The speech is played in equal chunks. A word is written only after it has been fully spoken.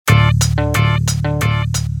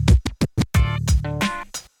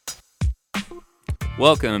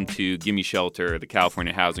Welcome to Gimme Shelter, the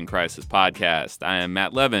California Housing Crisis podcast. I am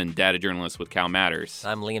Matt Levin, data journalist with Cal Matters.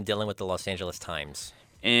 I'm Liam Dillon with the Los Angeles Times.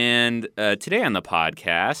 And today on the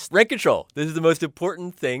podcast... Rent control. This is the most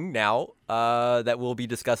important thing now that we'll be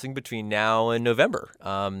discussing between now and November.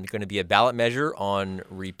 Going to be a ballot measure on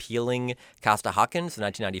repealing Costa-Hawkins, the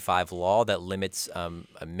 1995 law that limits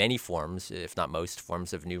many forms, if not most,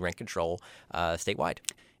 forms of new rent control statewide.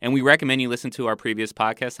 And we recommend you listen to our previous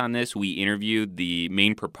podcast on this. We interviewed the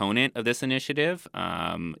main proponent of this initiative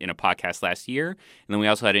in a podcast last year. And then we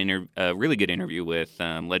also had a really good interview with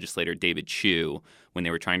legislator David Chiu when they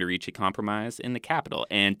were trying to reach a compromise in the Capitol.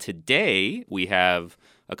 And today we have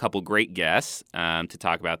a couple great guests to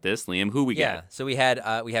talk about this. Liam, who we got? Yeah, so we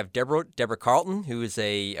have Deborah Carlton, who is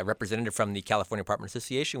a representative from the California Apartment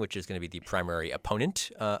Association, which is going to be the primary opponent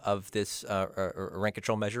of this rent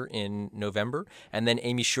control measure in November. And then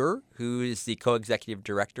Amy Schur, who is the co-executive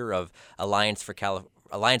director of Alliance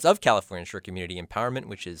of California for Community Empowerment,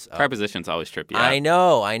 which is prepositions always trip you out. I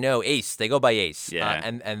know. ACE. They go by ACE. Yeah.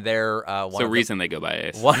 And they're reason they go by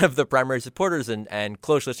ACE. One of the primary supporters and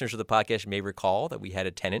close listeners of the podcast may recall that we had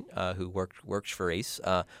a tenant who works for ACE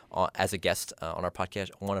as a guest on our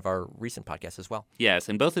podcast, one of our recent podcasts as well. Yes,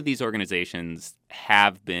 and both of these organizations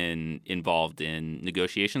have been involved in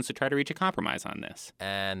negotiations to try to reach a compromise on this.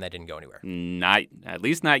 And that didn't go anywhere. At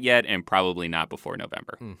least not yet, and probably not before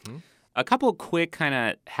November. Mm-hmm. A couple quick kind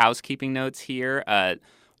of housekeeping notes here.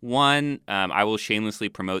 One, I will shamelessly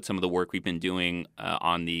promote some of the work we've been doing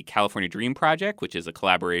on the California Dream Project, which is a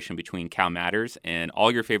collaboration between Cal Matters and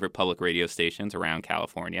all your favorite public radio stations around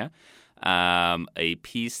California. A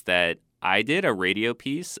piece that I did, a radio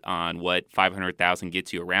piece on what 500,000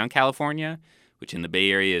 gets you around California, which in the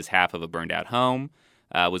Bay Area is half of a burned-out home,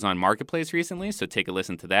 was on Marketplace recently, so take a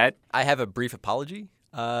listen to that. I have a brief apology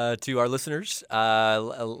to our listeners.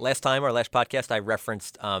 Last time, our last podcast, I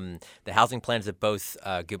referenced the housing plans of both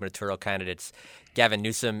gubernatorial candidates Gavin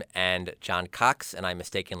Newsom and John Cox, and I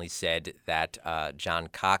mistakenly said that John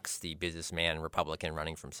Cox, the businessman Republican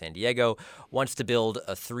running from San Diego, wants to build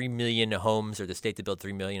 3 million homes, or the state to build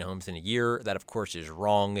 3 million homes in a year. That, of course, is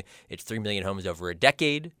wrong. It's 3 million homes over a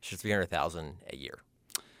decade, which is 300,000 a year.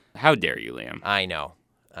 How dare you, Liam? I know.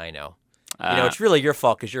 It's really your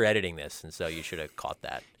fault because you're editing this, and so you should have caught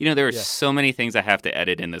that. There are so many things I have to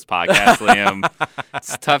edit in this podcast, Liam.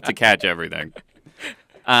 It's tough to catch everything.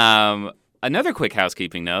 Another quick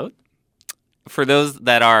housekeeping note. For those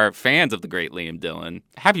that are fans of the great Liam Dillon,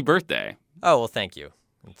 happy birthday. Oh, well, thank you.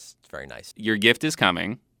 It's very nice. Your gift is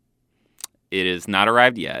coming. It has not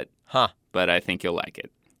arrived yet, but I think you'll like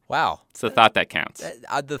it. Wow. It's the thought that counts.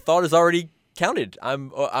 The thought is already counted.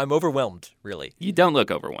 I'm overwhelmed, really. You don't look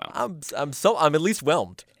overwhelmed. I'm at least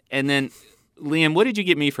whelmed. And then, Liam, what did you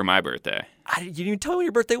get me for my birthday? You didn't even tell me when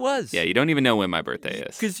your birthday was. Yeah, you don't even know when my birthday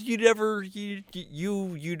is. Because you need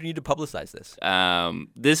to publicize this.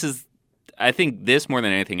 This is, I think this more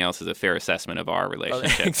than anything else is a fair assessment of our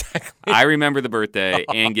relationship. Exactly. I remember the birthday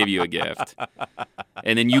and give you a gift.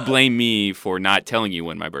 And then you blame me for not telling you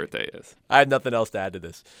when my birthday is. I have nothing else to add to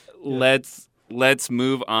this. Let's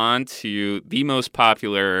move on to the most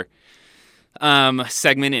popular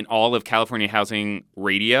segment in all of California housing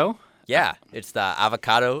radio. Yeah, it's the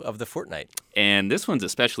avocado of the fortnight. And this one's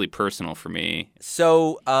especially personal for me.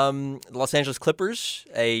 So, Los Angeles Clippers,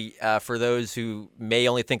 for those who may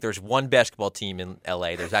only think there's one basketball team in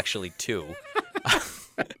L.A., there's actually two.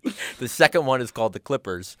 The second one is called the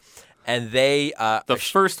Clippers. And they the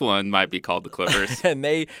first one might be called the Clippers. And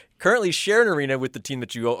they currently share an arena with the team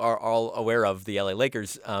that you are all aware of, the LA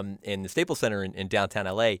Lakers, in the Staples Center in downtown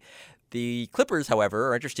LA. The Clippers, however,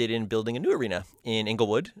 are interested in building a new arena in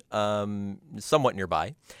Inglewood, somewhat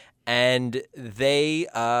nearby. And they,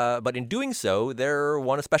 but in doing so, they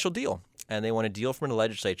want a special deal. And they want a deal from the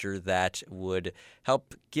legislature that would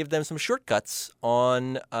help give them some shortcuts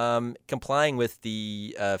on complying with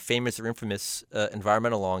the famous or infamous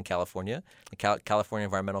environmental law in California, the California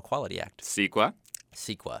Environmental Quality Act. CEQA.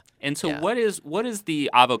 And so yeah. what is the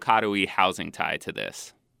avocado-y housing tie to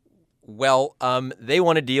this? Well, they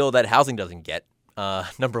want a deal that housing doesn't get,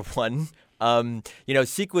 number one.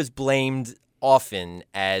 CEQA is blamed often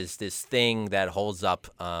as this thing that holds up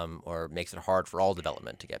or makes it hard for all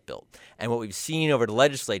development to get built. And what we've seen over the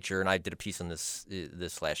legislature, and I did a piece on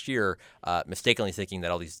this last year, mistakenly thinking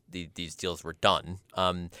that all these deals were done,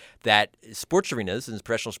 that sports arenas and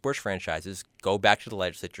professional sports franchises go back to the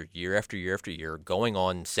legislature year after year after year, going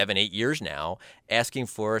on 7-8 years now, asking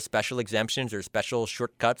for special exemptions or special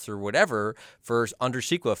shortcuts or whatever for under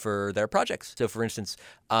CEQA for their projects. So, for instance,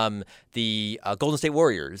 the Golden State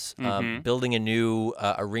Warriors building building a new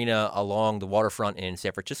arena along the waterfront in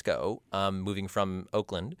San Francisco, moving from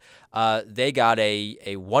Oakland. They got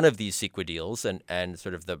a one of these CEQA deals, and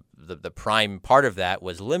sort of the prime part of that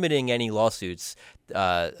was limiting any lawsuits,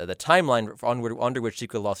 the timeline under which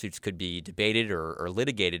CEQA lawsuits could be debated or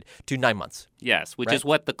litigated to 9 months. Yes, which is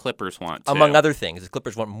what the Clippers want, too. Among other things. The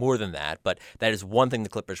Clippers want more than that, but that is one thing the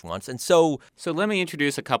Clippers wants. And so let me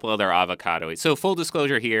introduce a couple other avocados. So full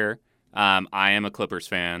disclosure here, I am a Clippers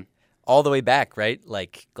fan. All the way back, right?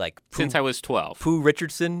 Like Since I was 12. Pooh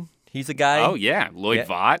Richardson, he's a guy. Oh, yeah. Lloyd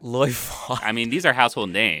Vaught. Lloyd Vaught. I mean, these are household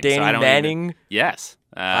names. Danny so I don't Manning. Yes.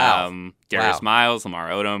 Wow. Darius Miles, Lamar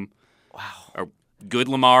Odom. Wow. Or good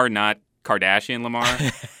Lamar, not Kardashian Lamar.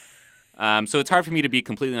 So it's hard for me to be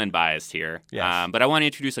completely unbiased here. Yes. But I want to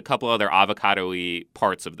introduce a couple other avocado-y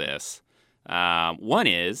parts of this. One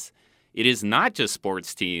is, it is not just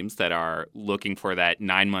sports teams that are looking for that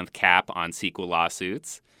 9-month cap on CEQA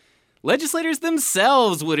lawsuits. Legislators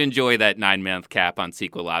themselves would enjoy that 9-month cap on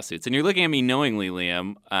CEQA lawsuits. And you're looking at me knowingly,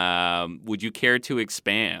 Liam. Would you care to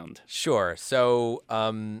expand? Sure. So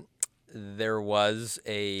there was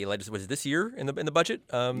was it this year in the budget?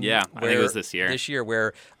 Yeah, I think it was this year. This year,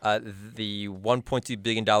 where the $1.2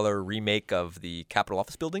 billion remake of the Capitol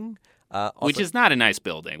Office Building, which is not a nice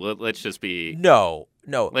building. Let's just be no.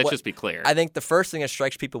 Let's just be clear. I think the first thing that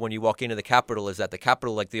strikes people when you walk into the Capitol is that the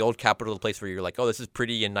Capitol, like the old Capitol, the place where you're like, oh, this is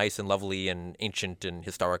pretty and nice and lovely and ancient and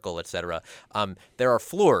historical, etc. There are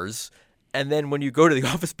floors. And then when you go to the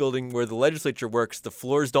office building where the legislature works, the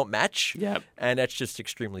floors don't match. Yep. And that's just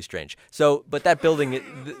extremely strange. So, but that building,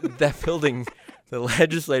 the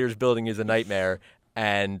legislators' building is a nightmare,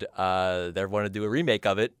 and they want to do a remake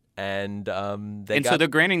of it. And so they're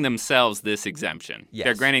granting themselves this exemption. Yes.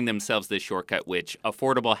 They're granting themselves this shortcut, which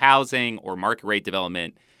affordable housing or market rate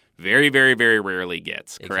development very, very, very rarely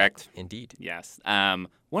gets, correct? Exactly. Indeed. Yes.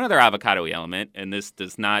 One other avocado element, and this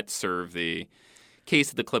does not serve the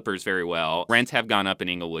case of the Clippers very well. Rents have gone up in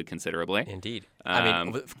Inglewood considerably. Indeed. I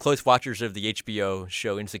mean, close watchers of the HBO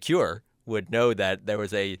show Insecure would know that there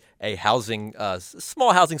was a housing,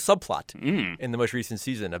 small housing subplot in the most recent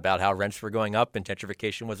season about how rents were going up and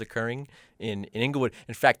gentrification was occurring in Inglewood.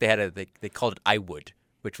 In fact, they called it I Would,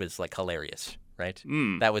 which was like hilarious, right?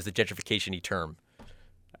 That was the gentrification-y term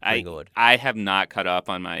for Inglewood. I have not caught up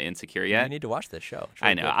on my Insecure yet. You need to watch this show.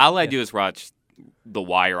 I know. All I do is watch The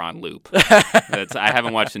Wire on loop. I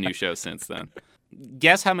haven't watched a new show since then.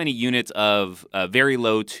 Guess how many units of very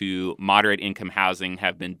low to moderate income housing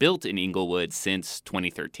have been built in Inglewood since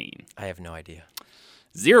 2013? I have no idea.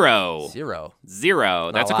 Zero.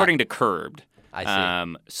 Not That's according to Curbed. I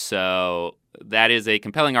see. So that is a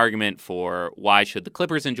compelling argument for why should the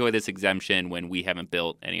Clippers enjoy this exemption when we haven't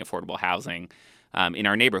built any affordable housing in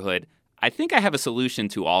our neighborhood. I think I have a solution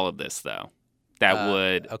to all of this, though, that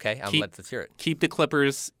would let's hear it. Keep the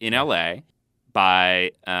Clippers in L.A.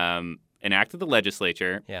 by an act of the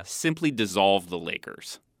legislature, simply dissolve the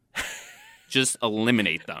Lakers. Just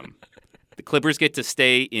eliminate them. The Clippers get to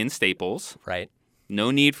stay in Staples. Right.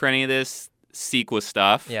 No need for any of this CEQA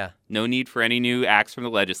stuff. Yeah. No need for any new acts from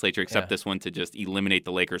the legislature except this one to just eliminate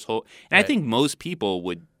the Lakers whole. And I think most people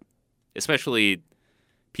would, especially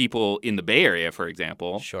people in the Bay Area, for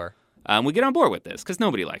example, sure, would get on board with this because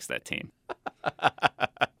nobody likes that team.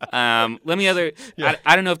 I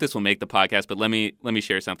don't know if this will make the podcast, but let me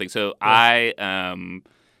share something. So I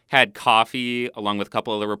had coffee along with a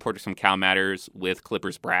couple other reporters from Cal Matters with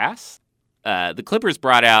Clippers brass. The Clippers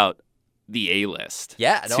brought out the A-list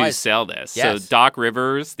to sell this. Yes. So Doc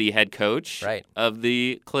Rivers, the head coach of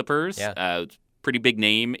the Clippers, pretty big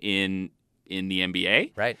name in the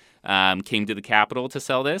NBA, came to the Capitol to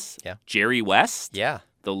sell this. Yeah. Jerry West. Yeah.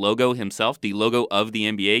 The logo himself, the logo of the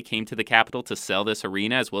NBA, came to the Capitol to sell this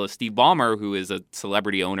arena, as well as Steve Ballmer, who is a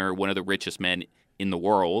celebrity owner, one of the richest men in the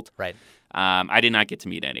world. Right. I did not get to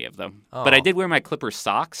meet any of them, but I did wear my Clipper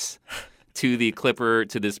socks to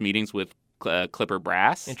these meetings with Clipper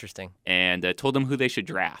brass. Interesting. And told them who they should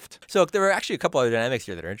draft. So there were actually a couple other dynamics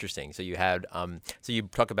here that are interesting. So you had, you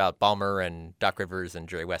talk about Ballmer and Doc Rivers and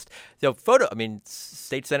Jerry West. So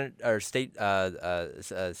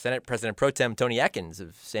Senate President Pro Tem Tony Atkins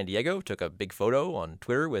of San Diego took a big photo on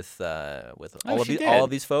Twitter with all of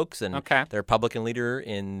these folks, and their Republican leader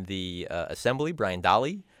in the Assembly, Brian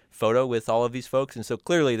Dahle, photo with all of these folks. And so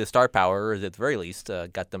clearly the star power, at the very least,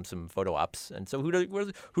 got them some photo ops. And so who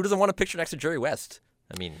doesn't want a picture next to Jerry West?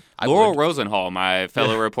 I mean, Laurel Rosenhall, my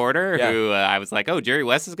fellow reporter, who I was like, oh, Jerry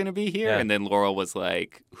West is going to be here? Yeah. And then Laurel was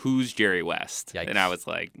like, who's Jerry West? Yikes. And I was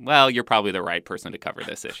like, well, you're probably the right person to cover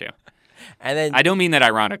this issue. And then I don't mean that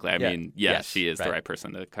ironically. I Yeah. mean, yes, Yes, she is the right. right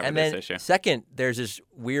person to cover and this then issue. second, there's this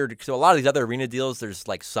weird. So a lot of these other arena deals, there's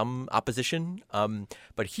like some opposition.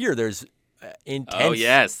 But here there's intense. Oh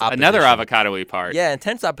yes, opposition. another avocado-y part. Yeah,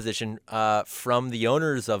 intense opposition from the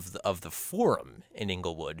owners of the Forum in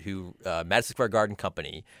Inglewood, who Madison Square Garden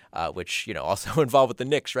Company, which also involved with the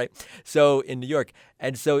Knicks, right? So in New York,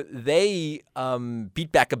 and so they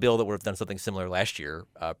beat back a bill that would have done something similar last year,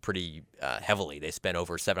 pretty heavily. They spent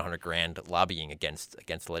over $700,000 lobbying against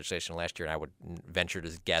the legislation last year, and I would venture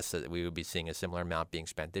to guess that we would be seeing a similar amount being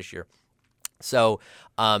spent this year. So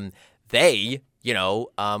they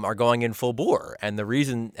are going in full bore, and the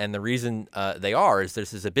reason they are is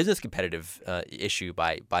this is a business competitive issue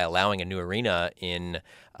by allowing a new arena in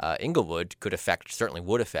Inglewood certainly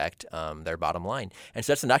would affect their bottom line, and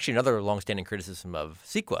so that's actually another longstanding criticism of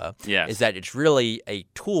CEQA. Yes. Is that it's really a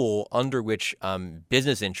tool under which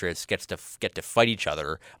business interests get to fight each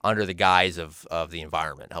other under the guise of the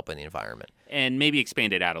environment, helping the environment, And maybe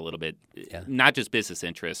expand it out a little bit, not just business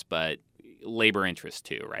interests, but labor interests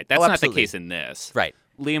too, right? That's not the absolutely. case in this. right?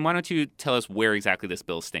 Liam, why don't you tell us where exactly this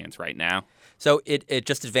bill stands right now? So it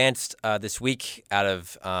just advanced this week out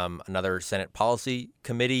of another Senate policy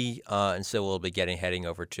committee, and so we'll be heading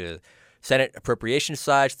over to Senate Appropriations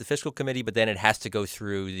side, to the Fiscal Committee, but then it has to go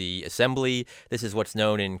through the Assembly. This is what's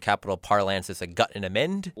known in Capitol parlance as a gut and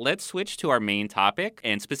amend. Let's switch to our main topic,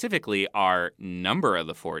 and specifically our number of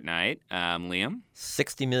the fortnight. Liam?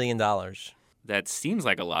 $60 million. That seems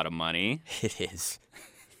like a lot of money. It is.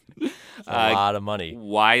 It's a lot of money.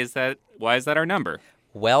 Why is that our number?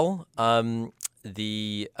 Well,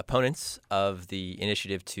 the opponents of the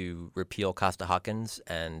initiative to repeal Costa-Hawkins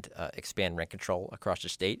and expand rent control across the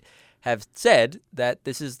state have said that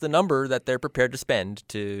this is the number that they're prepared to spend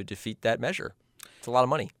to defeat that measure. It's a lot of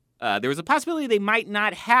money. There was a possibility they might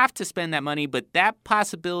not have to spend that money, but that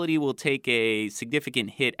possibility will take a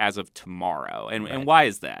significant hit as of tomorrow. And why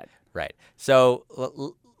is that? Right. So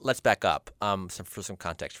let's back up for some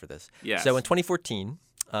context for this. Yes. So in 2014,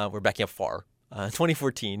 we're backing up far. In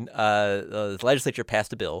 2014, the legislature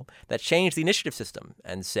passed a bill that changed the initiative system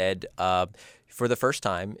and said, for the first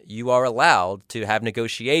time, you are allowed to have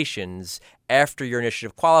negotiations after your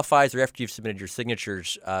initiative qualifies or after you've submitted your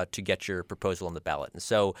signatures to get your proposal on the ballot. And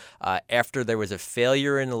so after there was a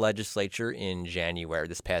failure in the legislature in January,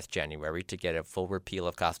 this past January, to get a full repeal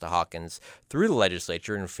of Costa-Hawkins through the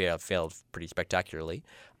legislature and failed pretty spectacularly,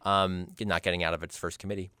 not getting out of its first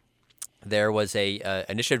committee, there was a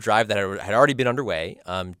initiative drive that had already been underway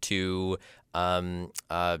to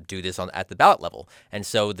do this at the ballot level. And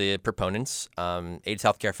so the proponents, AIDS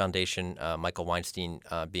Healthcare Foundation, Michael Weinstein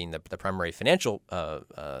being the primary financial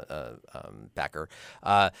backer,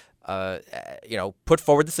 put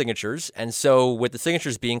forward the signatures. And so with the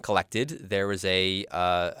signatures being collected, there was a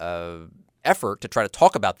effort to try to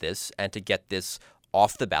talk about this and to get this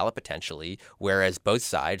off the ballot potentially, whereas both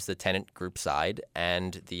sides, the tenant group side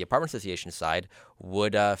and the apartment association side,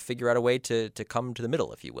 would figure out a way to come to the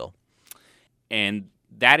middle, if you will. And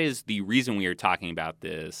that is the reason we are talking about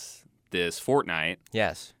this fortnight.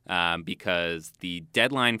 Yes. Because the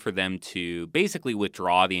deadline for them to basically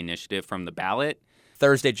withdraw the initiative from the ballot,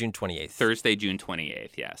 Thursday, June 28th. Thursday, June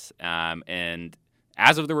 28th, yes. And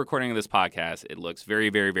as of the recording of this podcast, it looks very,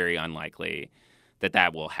 very, very unlikely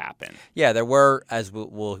that will happen. Yeah, there were, as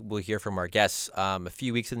we'll hear from our guests, a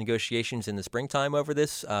few weeks of negotiations in the springtime over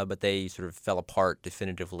this, but they sort of fell apart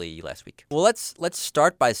definitively last week. Well, let's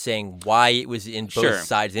start by saying why it was in both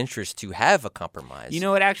sides' interest to have a compromise. You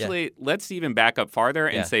know what? Actually, let's even back up farther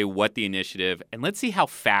and say what the initiative, and let's see how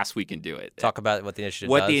fast we can do it. Talk about what the initiative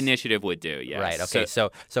does. What the initiative would do, yes. Right, okay.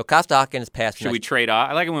 So Costa-Hawkins passed... Should we trade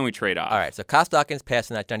off? I like it when we trade off. All right, so Costa-Hawkins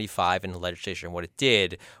passed in 1995 in the legislature, and what it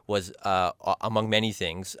did was, among many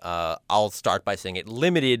things, I'll start by saying it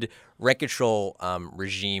limited rent control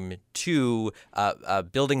regime to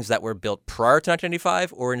buildings that were built prior to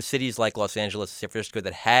 1995 or in cities like Los Angeles, San Francisco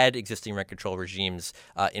that had existing rent control regimes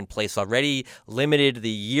in place already, limited the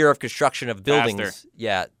year of construction of buildings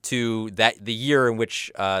to the year in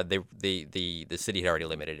which the city had already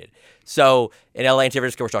limited it. So in LA and San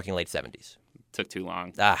Francisco, we're talking late 70s. Took too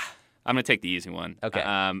long. I'm going to take the easy one.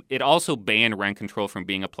 Okay. It also banned rent control from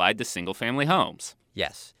being applied to single-family homes.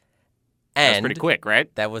 Yes. That's pretty quick, right?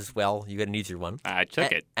 That was, well, you got an easier one. I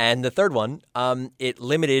took it. And the third one, it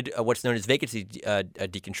limited what's known as vacancy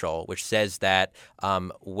decontrol, which says that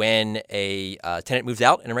when a tenant moves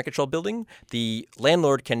out in a rent control building, the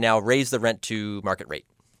landlord can now raise the rent to market rate.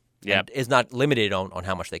 Yeah, and is not limited on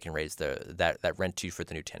how much they can raise that rent to for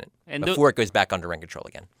the new tenant and before it goes back under rent control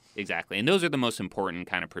again. Exactly. And those are the most important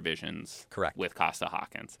kind of provisions Correct. with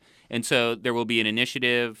Costa-Hawkins. And so there will be an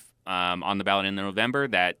initiative on the ballot in November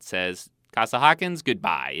that says Costa-Hawkins,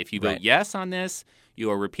 goodbye. If you vote yes on this, you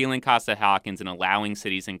are repealing Costa-Hawkins and allowing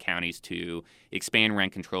cities and counties to expand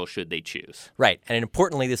rent control should they choose. Right. And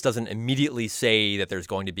importantly, this doesn't immediately say that there's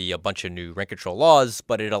going to be a bunch of new rent control laws,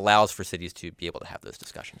 but it allows for cities to be able to have those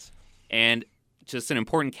discussions. And just an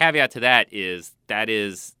important caveat to that is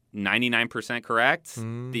 99% correct.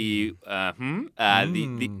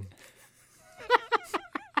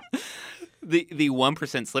 The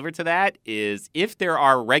 1% sliver to that is if there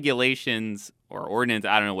are regulations or ordinance,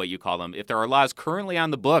 I don't know what you call them, if there are laws currently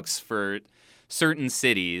on the books for certain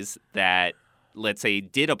cities that, let's say,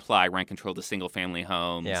 did apply rent control to single-family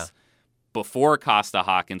homes before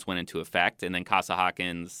Costa-Hawkins went into effect, and then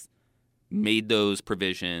Costa-Hawkins made those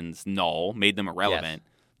provisions null, made them irrelevant,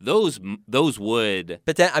 those would...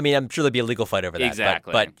 But then, I mean, I'm sure there'd be a legal fight over that.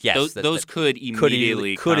 Exactly. But yes. Those could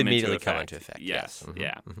immediately come into effect. Yes. Mm-hmm.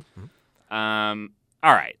 Yeah.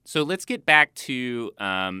 All right. So let's get back to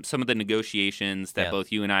some of the negotiations that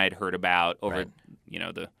both you and I had heard about over,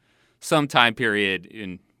 the some time period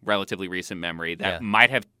in relatively recent memory that might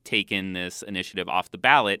have taken this initiative off the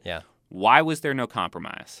ballot. Yeah. Why was there no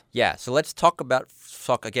compromise? Yeah. So let's talk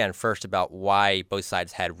again first about why both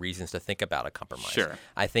sides had reasons to think about a compromise. Sure.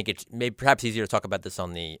 I think it's perhaps easier to talk about this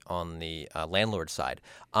on the landlord side.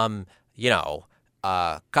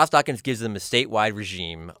 Costa-Hawkins gives them a statewide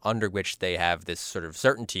regime under which they have this sort of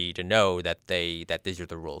certainty to know that these are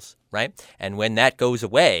the rules, right? And when that goes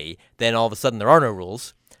away, then all of a sudden there are no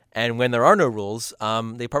rules. And when there are no rules, the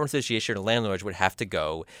apartment association or landlords would have to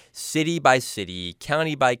go city by city,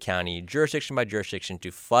 county by county, jurisdiction by jurisdiction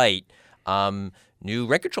to fight new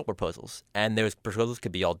rent control proposals. And those proposals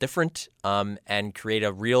could be all different and create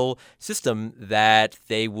a real system that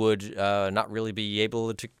they would not really be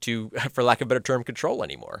able to, for lack of a better term, control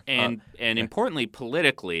anymore. And importantly,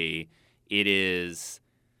 politically, it is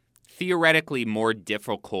theoretically more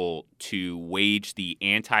difficult to wage the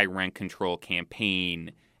anti-rent control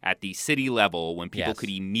campaign at the city level when people could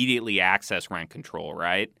immediately access rent control,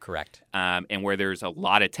 right? Correct. And where there's a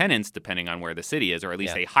lot of tenants, depending on where the city is, or at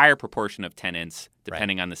least a higher proportion of tenants,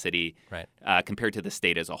 depending on the city, compared to the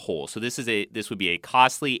state as a whole. So this would be a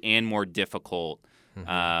costly and more difficult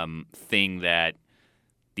thing that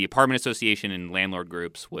the apartment association and landlord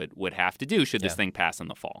groups would have to do should this thing pass in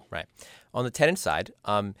the fall. Right. On the tenant side,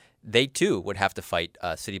 they too would have to fight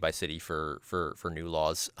city by city for new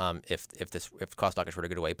laws if Costa-Hawkins were to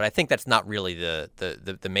go away. But I think that's not really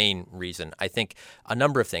the main reason. I think a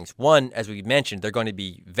number of things. One, as we mentioned, they're going to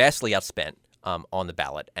be vastly outspent on the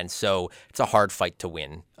ballot, and so it's a hard fight to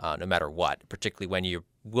win no matter what. Particularly when you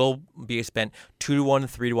will be spent 2-1,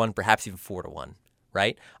 3-1, perhaps even 4-1.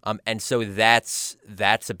 Right, and so that's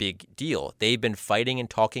a big deal. They've been fighting and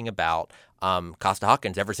talking about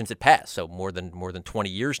Costa-Hawkins ever since it passed, so more than 20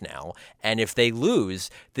 years now. And if they lose,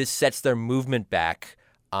 this sets their movement back,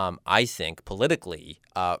 I think, politically,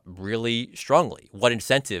 really strongly. What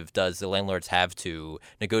incentive does the landlords have to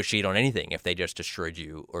negotiate on anything if they just destroyed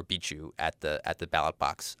you or beat you at the ballot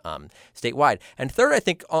box statewide? And third, I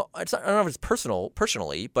think I don't know if it's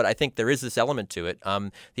personally, but I think there is this element to it.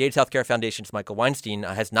 The AIDS Healthcare Foundation's Michael Weinstein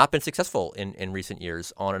has not been successful in recent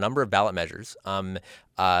years on a number of ballot measures.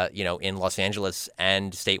 In Los Angeles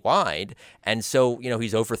and statewide. And so,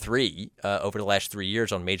 he's over 3 over the last 3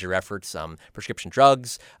 years on major efforts, prescription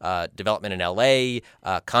drugs, development in L.A.,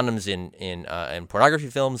 condoms in pornography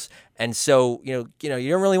films. And so, you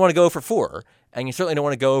don't really want to go for 4. And you certainly don't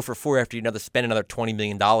want to go for 4 after you spend another $20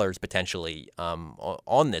 million potentially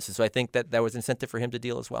on this. And so I think that was incentive for him to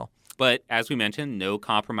deal as well. But as we mentioned, no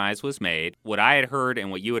compromise was made. What I had heard and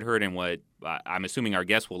what you had heard and what I'm assuming our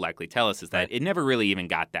guests will likely tell us is that it never really even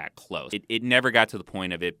got that close. It never got to the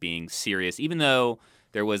point of it being serious, even though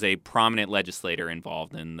there was a prominent legislator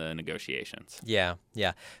involved in the negotiations. Yeah.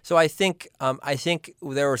 So I think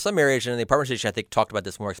there were some areas in the apartment association I think talked about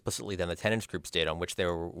this more explicitly than the tenants groups did, on which they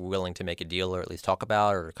were willing to make a deal or at least talk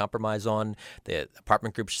about or compromise on. The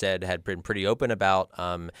apartment groups had been pretty open about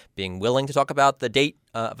being willing to talk about the date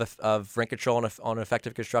of rent control on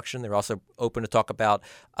effective construction. They're also open to talk about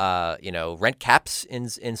rent caps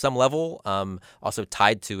in some level, also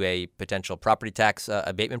tied to a potential property tax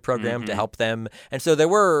abatement program to help them. And so they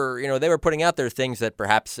were putting out there things that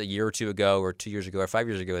perhaps a year or 2 ago or 2 years ago or 5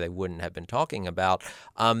 years ago they wouldn't have been talking about.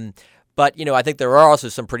 But I think there are also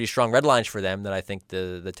some pretty strong red lines for them that I think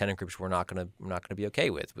the tenant groups were not going to be okay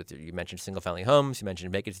with. You mentioned single family homes, you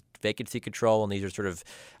mentioned vacancy control, and these are sort of,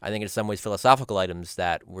 I think, in some ways philosophical items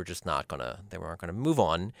that we're just not they weren't going to move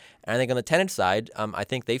on. And I think on the tenant side, I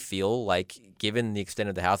think they feel like, given the extent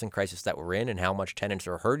of the housing crisis that we're in and how much tenants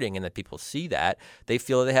are hurting, and that people see that, they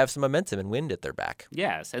feel they have some momentum and wind at their back.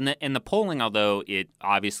 Yes, and the polling, although it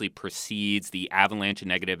obviously precedes the avalanche of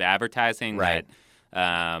negative advertising Right.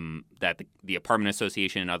 that the Apartment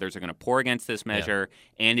Association and others are going to pour against this measure,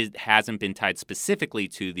 and it hasn't been tied specifically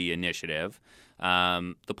to the initiative.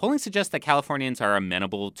 The polling suggests that Californians are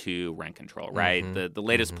amenable to rent control, right? Mm-hmm. The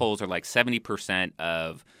latest polls are like 70%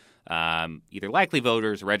 of either likely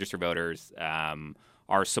voters or registered voters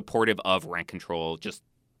are supportive of rent control just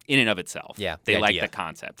in and of itself. Yeah, they like idea. the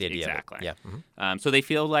concept. The idea of it. Exactly. Yeah. Mm-hmm. So they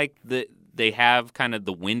feel like they have kind of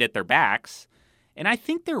the wind at their backs. And I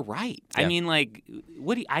think they're right. Yeah. I mean, like,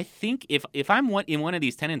 I think if I'm in one of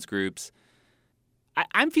these tenants groups,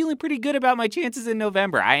 I'm feeling pretty good about my chances in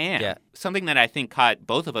November. I am. Yeah. Something that I think caught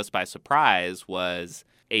both of us by surprise was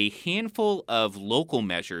a handful of local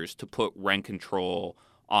measures to put rent control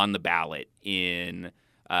on the ballot in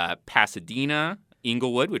Pasadena,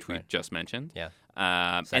 Inglewood, which we just mentioned. Yeah.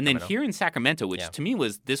 And then here in Sacramento, which to me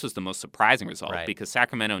was the most surprising result, Right. because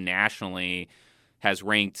Sacramento nationally has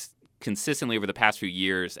ranked consistently over the past few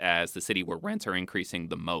years as the city where rents are increasing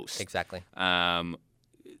the most. Exactly.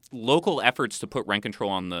 Local efforts to put rent control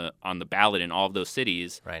on the ballot in all of those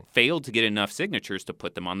cities Right. failed to get enough signatures to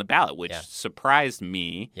put them on the ballot, which surprised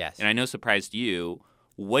me. Yes. And I know surprised you.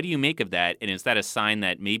 What do you make of that? And is that a sign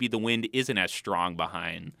that maybe the wind isn't as strong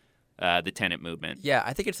behind the tenant movement? Yeah,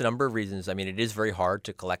 I think it's a number of reasons. I mean, it is very hard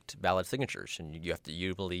to collect ballot signatures, and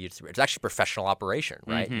you believe it's actually a professional operation,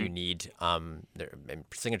 right? Mm-hmm. You need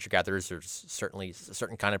signature gatherers. There's certainly a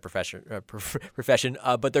certain kind of profession,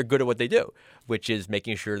 but they're good at what they do, which is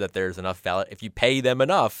making sure that there's enough ballot. If you pay them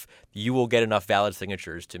enough, you will get enough valid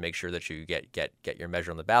signatures to make sure that you get your measure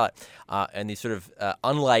on the ballot. And these sort of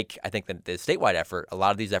unlike, I think, the statewide effort, a lot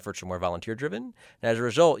of these efforts are more volunteer driven, and as a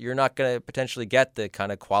result, you're not going to potentially get the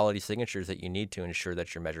kind of quality signatures that you need to ensure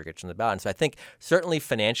that your measure gets on the ballot. And so I think certainly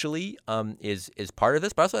financially is part of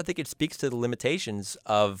this, but also I think it speaks to the limitations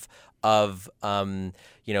of volunteer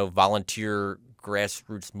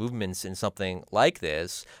grassroots movements in something like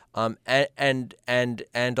this,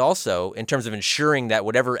 and also in terms of ensuring that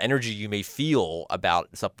whatever energy you may feel about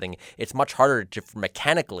something, it's much harder to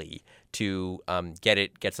mechanically to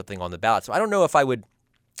get something on the ballot. So I don't know if I would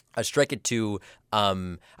strike it to.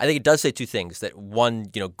 I think it does say two things: that one,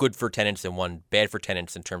 good for tenants, and one, bad for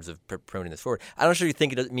tenants in terms of promoting this forward. I don't necessarily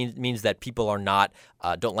think it means that people are not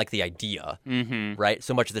don't like the idea, right?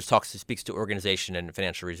 So much of this speaks to organization and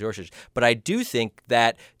financial resources, but I do think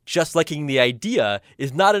that just liking the idea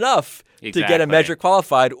is not enough to get a measure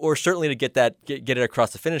qualified, or certainly to get it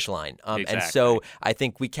across the finish line. And so I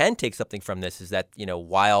think we can take something from this, is that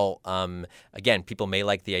while again people may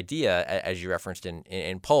like the idea, as you referenced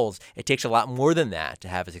in polls, it takes a lot more than that to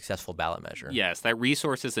have a successful ballot measure. Yes, that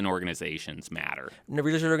resources and organizations matter. And the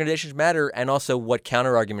resources and organizations matter, and also what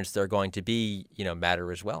counter arguments there are going to be,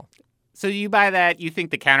 matter as well. So you buy that? You think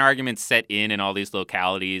the counter arguments set in all these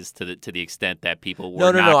localities to the extent that people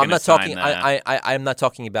were No. I'm not talking. The... I'm not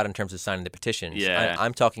talking about in terms of signing the petitions. Yeah.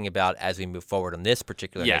 I'm talking about as we move forward on this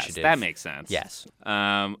particular initiative. Yes, that makes sense. Yes.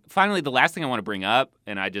 Finally, the last thing I want to bring up,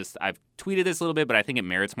 and I've tweeted this a little bit, but I think it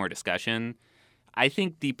merits more discussion. I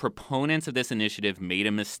think the proponents of this initiative made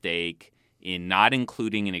a mistake in not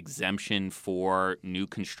including an exemption for new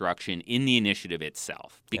construction in the initiative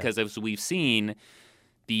itself, because as we've seen,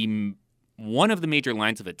 one of the major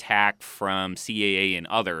lines of attack from CAA and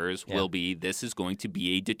others will be this is going to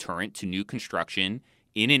be a deterrent to new construction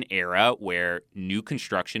in an era where new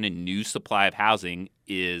construction and new supply of housing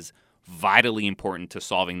is vitally important to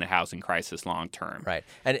solving the housing crisis long term. Right.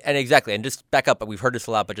 And exactly. And just back up, we've heard this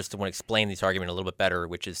a lot, but just to want to explain this argument a little bit better,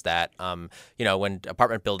 which is that, when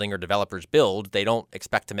apartment building or developers build, they don't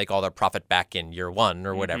expect to make all their profit back in year one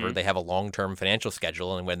or whatever. Mm-hmm. They have a long-term financial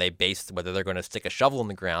schedule, and when they base whether they're going to stick a shovel in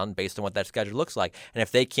the ground based on what that schedule looks like. And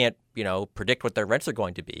if they can't, predict what their rents are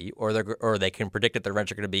going to be, or they can predict that their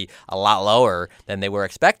rents are going to be a lot lower than they were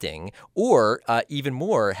expecting, or even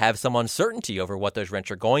more, have some uncertainty over what those rents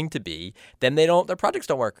are going to be, then their projects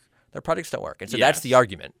don't work. And so that's the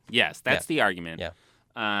argument. Yes, that's the argument. Yeah.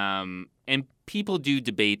 And people do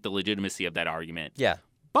debate the legitimacy of that argument. Yeah.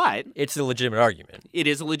 But it's a legitimate argument. It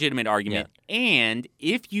is a legitimate argument. Yeah. And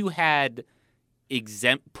if you had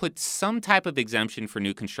put some type of exemption for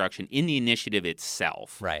new construction in the initiative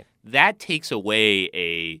itself, right, that takes away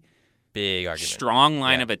a Big argument. strong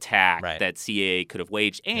line Yeah. of attack Right. that CAA could have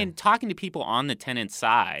waged. And talking to people on the tenant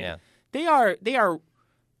side, Yeah. they are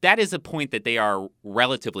that is a point that they are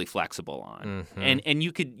relatively flexible on. Mhm. And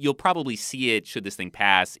you'll probably see it should this thing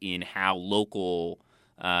pass in how local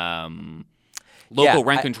rent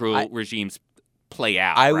control regimes play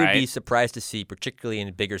out. I would right? be surprised to see, particularly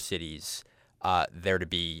in bigger cities, there to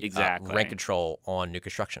be Exactly. rent control on new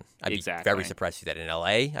construction. I'd be Exactly. very surprised to see that in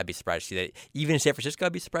LA. I'd be surprised to see that even in San Francisco.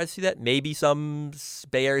 I'd be surprised to see that. Maybe some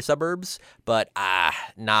Bay Area suburbs, but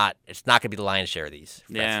it's not going to be the lion's share of these.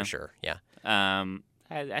 Yeah. That's for sure. Yeah.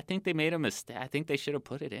 I think they made a mistake. I think they should have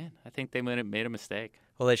put it in. I think they made a mistake.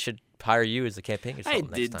 Well, they should hire you as the campaign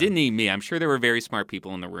consultant next time. Didn't need me. I'm sure there were very smart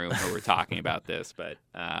people in the room who were talking about this, but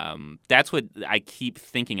that's what I keep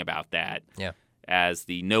thinking about that. Yeah. As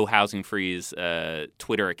the No Housing Freeze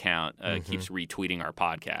Twitter account keeps retweeting our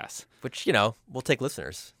podcast. Which, we'll take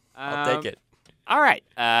listeners. I'll take it. All right.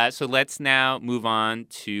 So let's now move on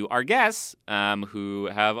to our guests who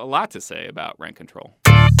have a lot to say about rent control.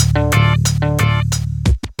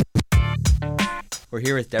 We're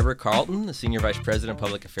here with Deborah Carlton, the Senior Vice President of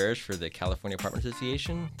Public Affairs for the California Apartment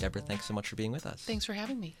Association. Deborah, thanks so much for being with us. Thanks for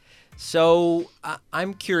having me. So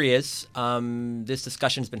I'm curious. This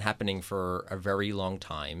discussion's been happening for a very long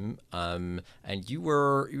time, and you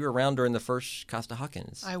were around during the first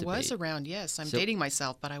Costa-Hawkins I debate. was around, yes. I'm dating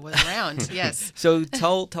myself, but I was around, yes. So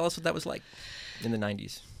tell us what that was like in the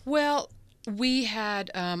 90s. Well, we had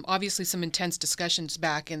obviously some intense discussions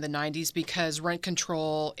back in the 90s because rent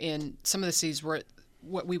control in some of the cities were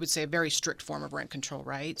what we would say a very strict form of rent control,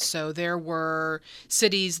 right? So there were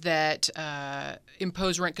cities that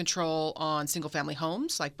imposed rent control on single-family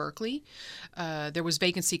homes, like Berkeley. There was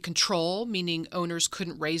vacancy control, meaning owners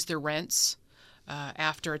couldn't raise their rents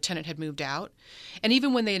after a tenant had moved out. And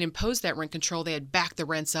even when they had imposed that rent control, they had backed the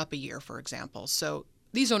rents up a year, for example. So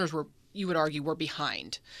these owners were, you would argue, were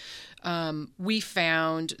behind. We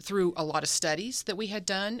found through a lot of studies that we had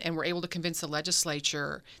done and were able to convince the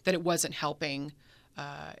legislature that it wasn't helping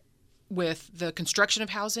with the construction of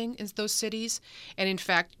housing in those cities. And in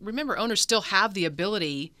fact, remember, owners still have the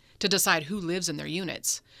ability to decide who lives in their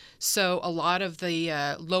units. So a lot of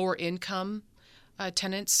the lower income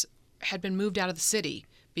tenants had been moved out of the city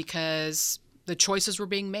because the choices were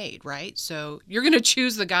being made, right? So you're going to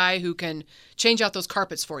choose the guy who can change out those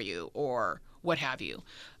carpets for you or what have you.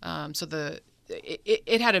 So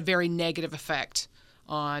it had a very negative effect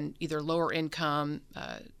on either lower income,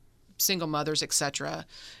 single mothers, etc.,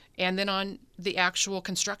 and then on the actual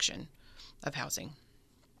construction of housing.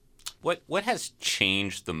 What has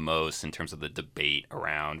changed the most in terms of the debate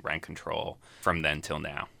around rent control from then till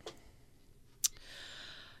now?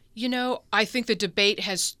 I think the debate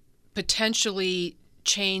has potentially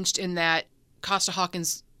changed in that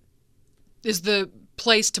Costa-Hawkins is the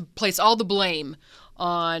place to place all the blame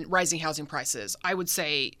on rising housing prices. I would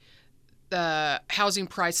say the housing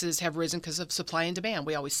prices have risen because of supply and demand.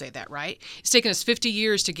 We always say that, right? It's taken us 50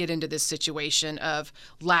 years to get into this situation of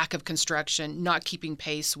lack of construction, not keeping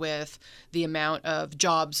pace with the amount of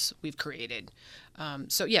jobs we've created.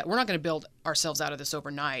 So, we're not going to build ourselves out of this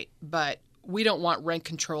overnight, but we don't want rent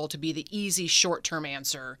control to be the easy short-term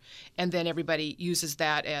answer, and then everybody uses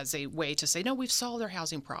that as a way to say, no, we've solved our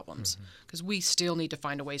housing problems, because we still need to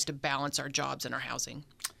find ways to balance our jobs and our housing.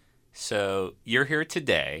 So you're here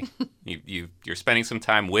today. You're spending some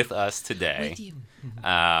time with us today, With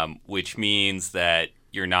you. which means that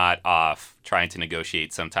you're not off trying to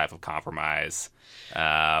negotiate some type of compromise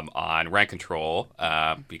on rent control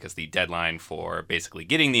because the deadline for basically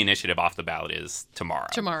getting the initiative off the ballot is tomorrow.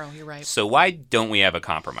 Tomorrow, you're right. So why don't we have a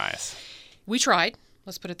compromise? We tried.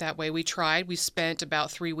 Let's put it that way. We tried. We spent about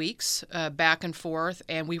 3 weeks back and forth,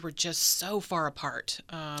 and we were just so far apart.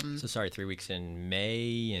 So sorry, 3 weeks in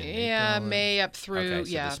May and April? May up through, okay,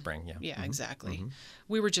 so this spring, yeah. Yeah, exactly.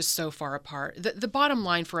 We were just so far apart. The bottom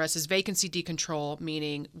line for us is vacancy decontrol,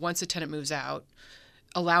 meaning once a tenant moves out,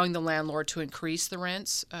 allowing the landlord to increase the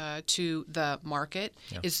rents to the market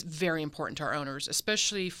is very important to our owners,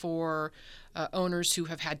 especially for owners who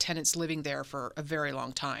have had tenants living there for a very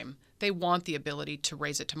long time. They want the ability to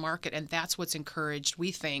raise it to market, and that's what's encouraged,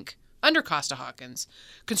 we think, under Costa-Hawkins.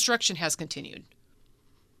 Construction has continued.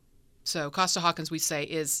 So Costa-Hawkins, we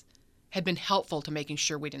say, had been helpful to making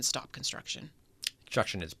sure we didn't stop construction.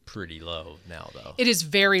 Construction is pretty low now, though. It is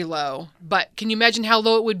very low, but can you imagine how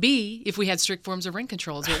low it would be if we had strict forms of rent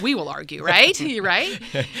control, is what we will argue, right? Right?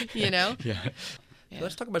 Yeah. Yeah. So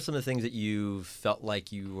let's talk about some of the things that you felt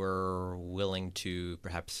like you were willing to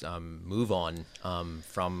perhaps move on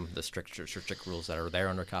from the strict rules that are there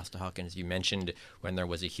under Costa-Hawkins. You mentioned when there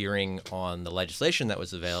was a hearing on the legislation that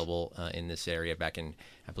was available in this area back in,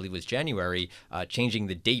 I believe it was January, changing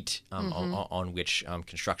the date on which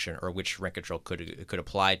construction or which rent control could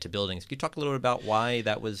apply to buildings. Could you talk a little bit about why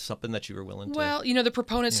that was something that you were willing to? Well, the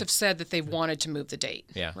proponents have said that they wanted to move the date,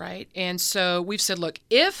 Yeah. right? And so we've said, look,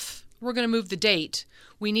 if we're going to move the date,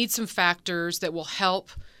 we need some factors that will help,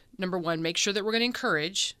 number one, make sure that we're going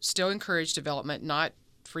to still encourage development, not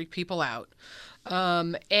freak people out.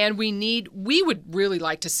 And we would really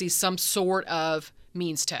like to see some sort of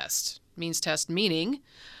means test. Means test meaning,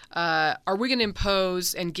 are we going to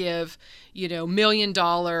impose and give, $1 million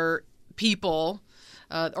people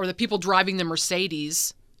or the people driving the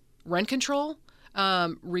Mercedes rent control?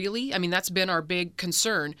 Really? I mean, that's been our big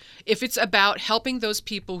concern. If it's about helping those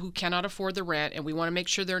people who cannot afford the rent and we want to make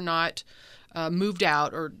sure they're not moved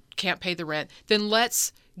out or can't pay the rent, then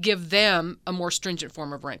let's give them a more stringent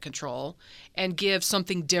form of rent control and give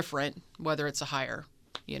something different, whether it's a higher,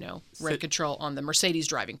 rent control on the Mercedes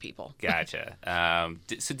driving people. Gotcha.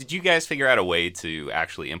 So did you guys figure out a way to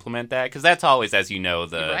actually implement that? Because that's always, as you know,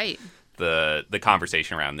 Right. the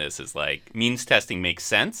conversation around this is like means testing makes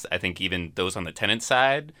sense. I think even those on the tenant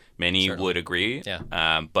side, many Certainly. would agree.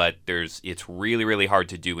 Yeah. But it's really, really hard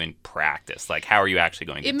to do in practice. Like, how are you actually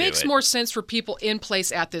going to do it? It makes more sense for people in place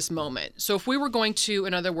at this moment. So if we were going to,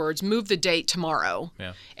 in other words, move the date tomorrow,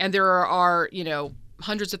 Yeah. and there are,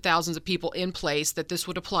 hundreds of thousands of people in place that this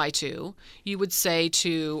would apply to, you would say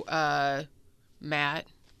to Matt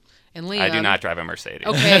and Liam, I do not drive a Mercedes.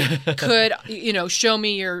 okay, could, show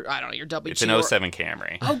me your W2. It's an 07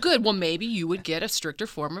 Camry. Oh, good. Well, maybe you would get a stricter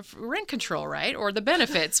form of rent control, right? Or the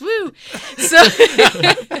benefits. Woo. So,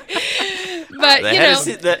 but,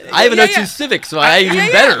 I have an 02 Civic, so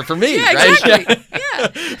even better for me, yeah, right? Exactly.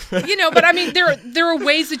 Yeah. But I mean, there are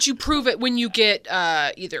ways that you prove it when you get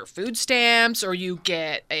either food stamps or you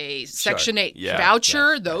get a Section 8 Yeah.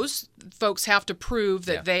 voucher. Those folks have to prove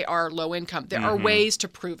that Yeah. they are low income. There are ways to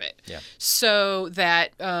prove it. Yeah. So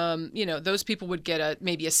that, those people would get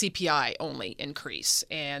maybe a CPI only increase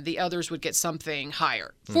and the others would get something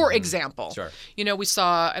higher. For example, Sure. We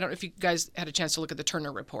saw, I don't know if you guys had a chance to look at the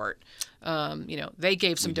Turner report. They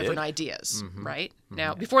gave some different ideas, right?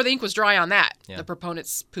 Now, before the ink was dry on that, the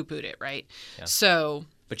proponents poo-pooed it, right? Yeah. So,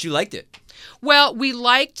 But you liked it. well, we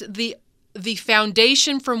liked the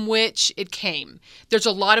foundation from which it came. There's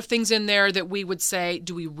a lot of things in there that we would say,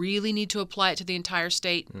 do we really need to apply it to the entire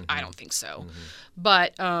state? I don't think so.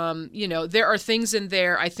 But, there are things in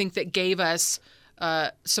there, I think, that gave us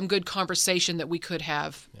some good conversation that we could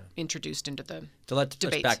have introduced into the So let's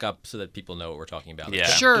debate. back up so that people know what we're talking about. Yeah.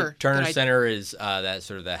 Sure. Turner Good idea. Center is that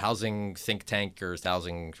sort of the housing think tank or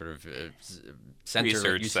housing sort of center,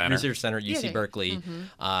 Research center. Research center at UC Yeah. Berkeley,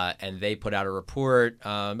 and they put out a report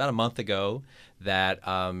about a month ago that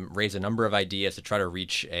raised a number of ideas to try to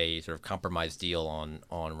reach a sort of compromise deal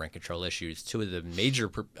on rent control issues. Two of the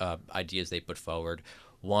major ideas they put forward.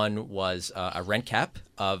 One was a rent cap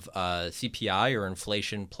of CPI or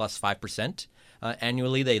inflation plus 5%.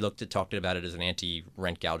 Annually, they talked about it as an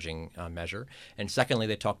anti-rent gouging measure. And secondly,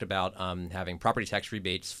 they talked about having property tax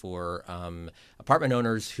rebates for apartment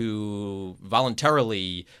owners who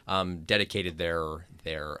voluntarily dedicated their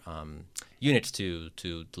units to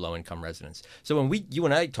low-income residents. So when you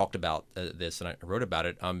and I talked about this and I wrote about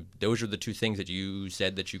it, those are the two things that you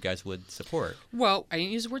said that you guys would support. Well, I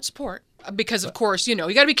didn't use the word support because, of course, you got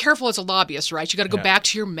to be careful as a lobbyist, right? You got to go back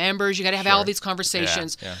to your members. You got to have all these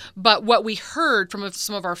conversations. Yeah. But what we heard from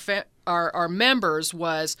some of our members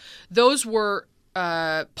was those were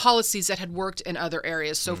policies that had worked in other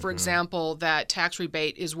areas. So, for example, that tax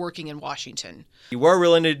rebate is working in Washington. You were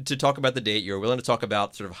willing to talk about the date. You were willing to talk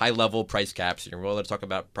about sort of high-level price caps. You were willing to talk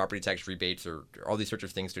about property tax rebates or all these sorts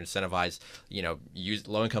of things to incentivize, use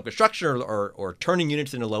low-income construction or turning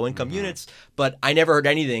units into low-income units. But I never heard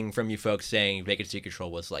anything from you folks saying vacancy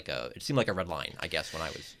control was it seemed like a red line, I guess, when I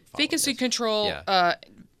was following Vacancy this. control,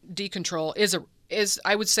 decontrol is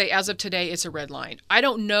I would say as of today, it's a red line. I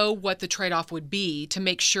don't know what the trade-off would be to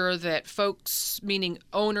make sure that folks, meaning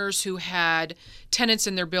owners who had tenants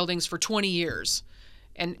in their buildings for 20 years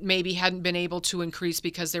and maybe hadn't been able to increase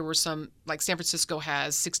because there were some, like San Francisco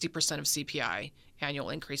has 60% of CPI annual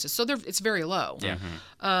increases. So it's very low. Yeah.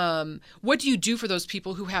 What do you do for those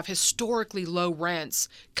people who have historically low rents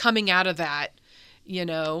coming out of that,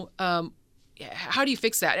 how do you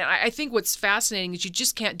fix that? And I think what's fascinating is you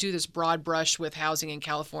just can't do this broad brush with housing in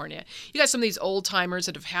California. You got some of these old timers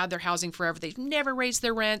that have had their housing forever. They've never raised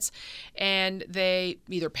their rents, and they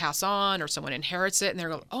either pass on or someone inherits it, and they're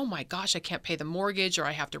going, oh my gosh, I can't pay the mortgage, or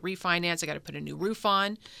I have to refinance. I got to put a new roof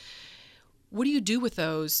on. What do you do with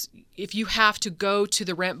those if you have to go to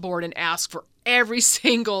the rent board and ask for every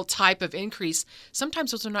single type of increase?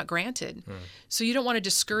 Sometimes those are not granted. So you don't want to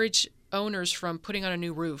discourage owners from putting on a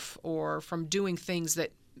new roof or from doing things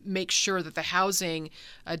that make sure that the housing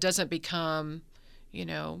doesn't become,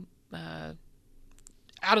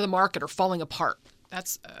 out of the market or falling apart.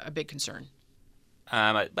 That's a big concern.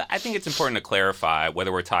 But I think it's important to clarify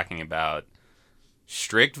whether we're talking about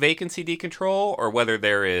strict vacancy decontrol or whether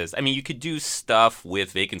there is, you could do stuff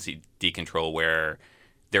with vacancy decontrol where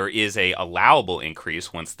there is a allowable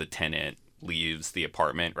increase once the tenant leaves the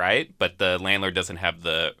apartment, right? But the landlord doesn't have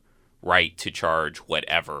the right to charge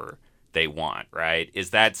whatever they want, right?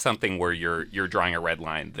 Is that something where you're drawing a red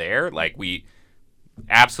line there? Like we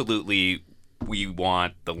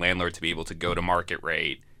want the landlord to be able to go to market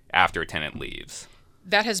rate after a tenant leaves.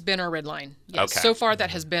 That has been our red line. Yes. Okay. So far, that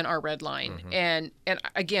has been our red line. And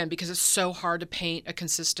again, because it's so hard to paint a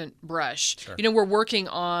consistent brush. Sure. We're working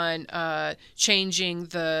on changing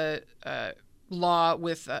the law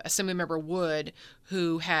with Assemblymember Wood,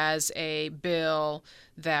 who has a bill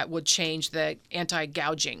that would change the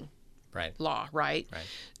anti-gouging law, right?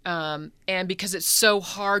 And because it's so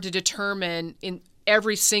hard to determine in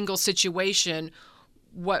every single situation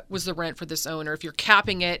what was the rent for this owner. If you're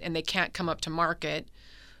capping it and they can't come up to market,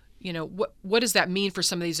 what does that mean for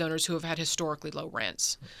some of these owners who have had historically low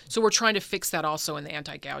rents? So we're trying to fix that also in the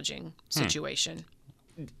anti-gouging situation.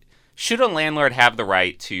 Should a landlord have the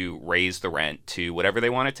right to raise the rent to whatever they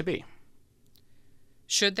want it to be?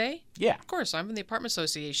 Should they? Yeah. Of course. I'm in the apartment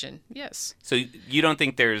association. Yes. So you don't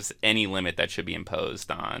think there's any limit that should be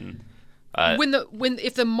imposed on?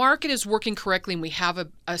 If the market is working correctly and we have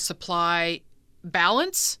a supply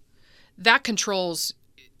balance, that controls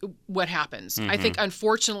what happens. I think,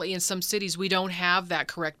 unfortunately, in some cities, we don't have that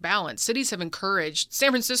correct balance. Cities have encouraged, San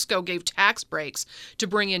Francisco gave tax breaks to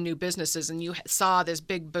bring in new businesses, and you saw this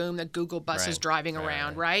big boom, the Google buses driving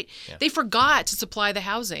around, right? Yeah. They forgot to supply the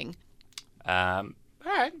housing. All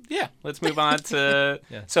right. Yeah. Let's move on to...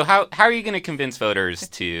 So how are you going to convince voters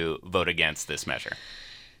to vote against this measure?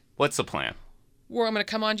 What's the plan? Well, I'm going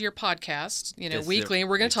to come onto your podcast, weekly, and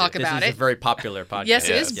we're going to talk about it. This is a very popular podcast. Yes,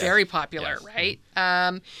 it is very popular, right?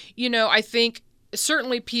 I think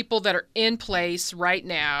certainly people that are in place right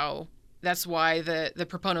now, that's why the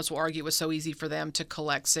proponents will argue it was so easy for them to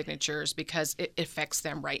collect signatures because it affects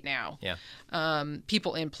them right now. Yeah.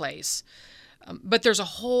 People in place. But there's a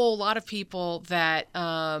whole lot of people that,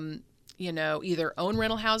 either own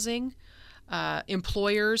rental housing,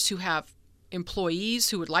 employers who have employees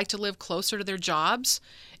who would like to live closer to their jobs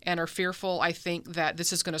and are fearful, I think, that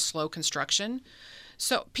this is going to slow construction.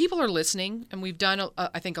 So people are listening, and we've done,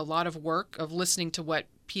 I think, a lot of work of listening to what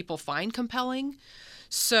people find compelling.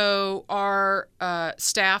 So our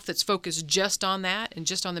staff that's focused just on that and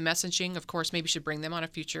just on the messaging, of course, maybe should bring them on a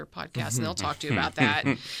future podcast, and they'll talk to you about that.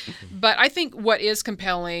 But I think what is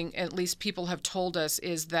compelling, at least people have told us,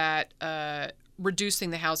 is that reducing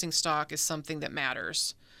the housing stock is something that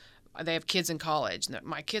matters. They have kids in college.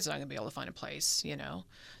 My kids are not going to be able to find a place,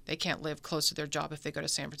 They can't live close to their job if they go to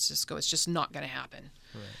San Francisco. It's just not going to happen.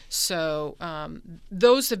 Right. So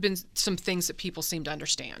those have been some things that people seem to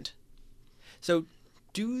understand. So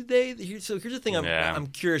do they? So here's the thing I'm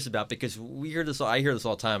curious about, because I hear this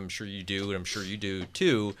all the time. I'm sure you do, and I'm sure you do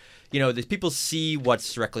too. The people see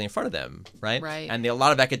what's directly in front of them, right? Right. And a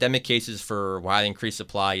lot of academic cases for why increased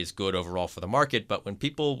supply is good overall for the market. But when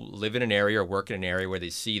people live in an area or work in an area where they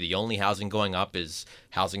see the only housing going up is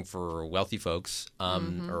housing for wealthy folks,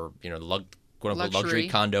 or quote unquote luxury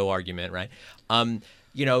condo argument, right?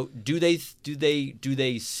 Do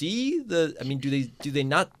they see the? Do they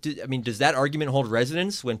not? Does that argument hold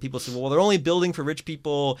resonance when people say, well, they're only building for rich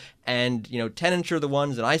people, and tenants are the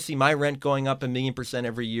ones, and I see my rent going up 1,000,000%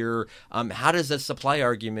 every year. How does that supply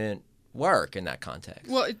argument work in that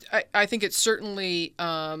context? Well, I think it's certainly,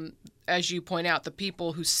 as you point out, the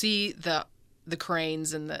people who see the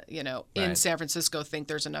cranes and in San Francisco think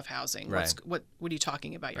there's enough housing. Right. What are you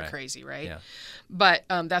talking about? You're crazy, right? Yeah. But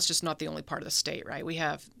that's just not the only part of the state, right?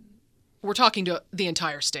 We're talking to the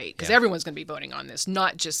entire state, because everyone's going to be voting on this,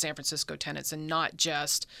 not just San Francisco tenants and not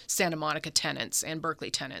just Santa Monica tenants and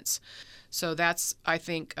Berkeley tenants. So that's, I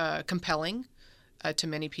think, compelling to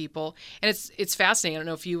many people. And it's fascinating. I don't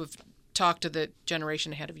know if you have talked to the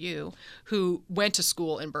generation ahead of you who went to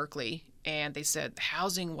school in Berkeley, and they said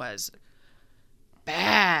housing was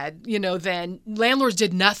bad, then landlords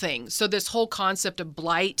did nothing. So this whole concept of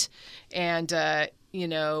blight and,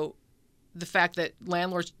 the fact that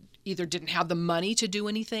landlords either didn't have the money to do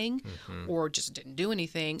anything or just didn't do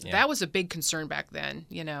anything, that was a big concern back then,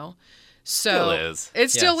 So Still is.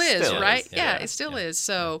 It still is, still right? is. Yeah, it still is.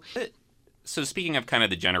 So So speaking of kind of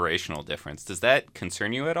the generational difference, does that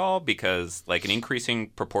concern you at all? Because like an increasing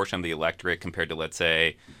proportion of the electorate compared to, let's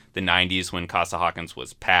say, the 90s when Costa-Hawkins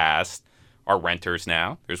was passed are renters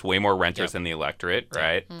now. There's way more renters in the electorate,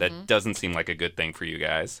 right? That doesn't seem like a good thing for you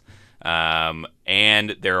guys.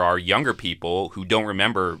 And there are younger people who don't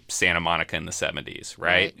remember Santa Monica in the 70s,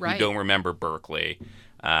 right? Right. Who don't remember Berkeley.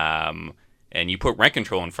 And you put rent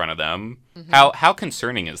control in front of them. How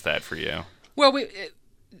concerning is that for you? Well,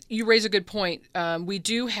 you raise a good point. We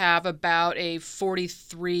do have about a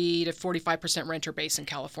 43 to 45% renter base in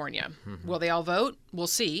California. Will they all vote? We'll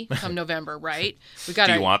see come November, right? We got.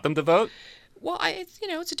 Do you want them to vote? Well,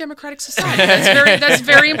 it's a democratic society. That's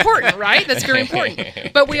very important, right? That's very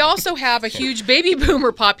important. But we also have a huge baby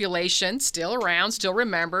boomer population still around, still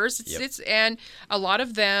remembers. And a lot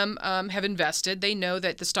of them have invested. They know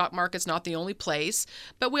that the stock market's not the only place.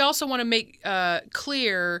 But we also want to make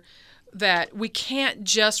clear that we can't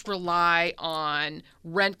just rely on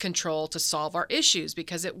rent control to solve our issues,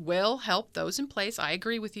 because it will help those in place. I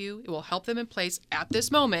agree with you. It will help them in place at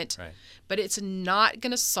this moment, but it's not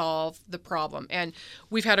going to solve the problem. And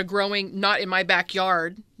we've had a growing, not in my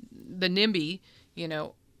backyard, the NIMBY,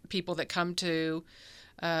 people that come to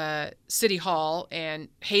City Hall and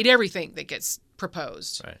hate everything that gets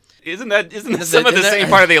proposed. Isn't that some of the same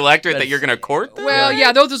part of the electorate that you're going to court them? Well,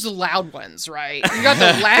 yeah, those are the loud ones, right? You got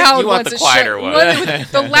the loud you want ones. the quieter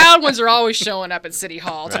ones. The loud ones are always showing up at City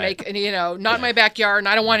Hall to make, not in my backyard, and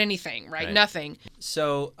I don't want anything, right? Nothing.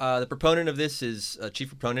 So the proponent of this is chief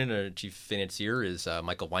proponent or chief financier is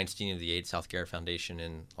Michael Weinstein of the AIDS Healthcare Foundation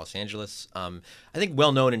in Los Angeles. I think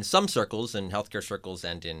well known in some circles, in healthcare circles,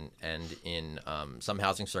 and in some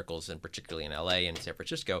housing circles, and particularly in LA and San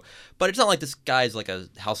Francisco. But it's not like this guy's like a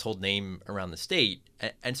household name around the state.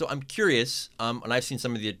 And so I'm curious, and I've seen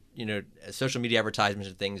some of the social media advertisements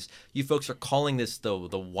and things. You folks are calling this the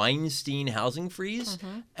Weinstein housing freeze,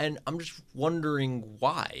 and I'm just wondering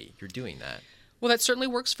why you're doing that. Well, that certainly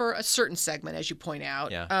works for a certain segment, as you point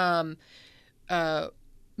out. Yeah.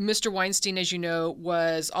 Mr. Weinstein, as you know,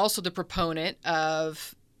 was also the proponent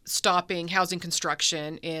of stopping housing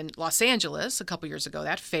construction in Los Angeles a couple years ago.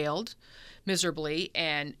 That failed miserably.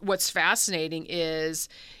 And what's fascinating is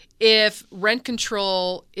if rent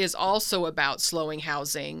control is also about slowing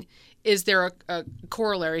housing, is there a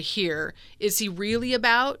corollary here? Is he really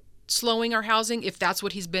about slowing our housing if that's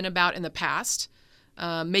what he's been about in the past?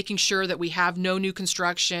 Making sure that we have no new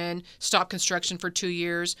construction, stop construction for 2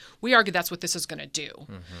 years. We argue that's what this is going to do.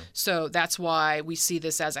 So that's why we see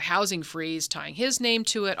this as a housing freeze. Tying his name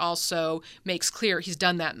to it also makes clear he's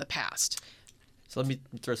done that in the past. So let me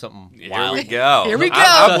throw something Here wild. we go. Here we go.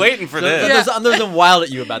 I'm waiting for this. I'm there's some wild at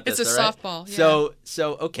you about this. It's a all right?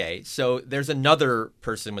 softball. Yeah. So there's another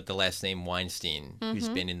person with the last name Weinstein who's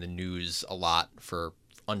been in the news a lot for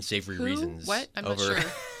unsavory reasons. What? I'm not sure.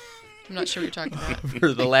 I'm not sure what you're talking about.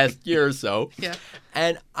 For the last year or so. Yeah.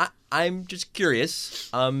 And I'm just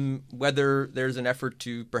curious whether there's an effort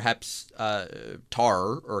to perhaps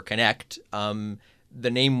tar or connect the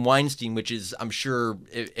name Weinstein, which is, I'm sure,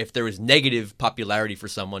 if there was negative popularity for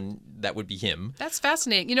someone, that would be him. That's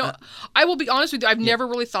fascinating. I will be honest with you. I've never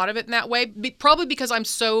really thought of it in that way, probably because I'm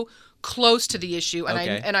so close to the issue,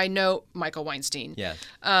 and I know Michael Weinstein. Yeah.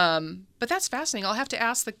 But that's fascinating. I'll have to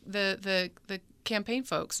ask the campaign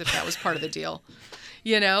folks if that was part of the deal.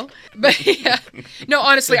 But yeah. No,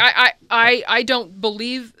 honestly, I don't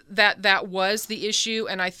believe that was the issue,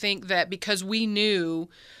 and I think that because we knew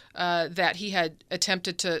that he had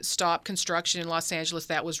attempted to stop construction in Los Angeles,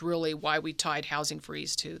 that was really why we tied housing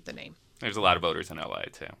freeze to the name. There's a lot of voters in LA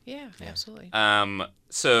too. Yeah. Absolutely.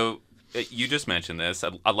 So you just mentioned this.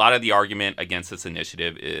 A lot of the argument against this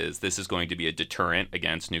initiative is this is going to be a deterrent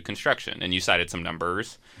against new construction, and you cited some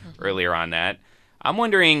numbers earlier on that. I'm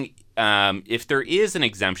wondering if there is an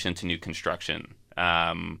exemption to new construction.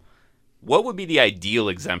 What would be the ideal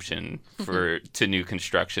exemption to new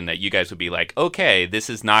construction that you guys would be like, okay,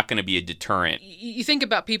 this is not going to be a deterrent? You think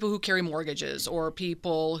about people who carry mortgages or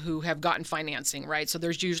people who have gotten financing, right? So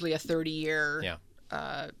there's usually a 30-year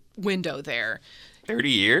window there.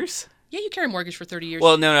 30 years? Yeah, you carry a mortgage for 30 years.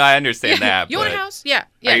 Well, no, I understand that. You own a house? Yeah,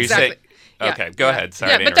 exactly. Okay, go ahead.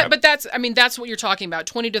 Sorry to but interrupt. that's what you're talking about.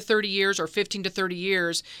 20 to 30 years or 15 to 30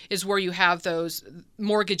 years is where you have those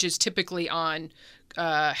mortgages typically on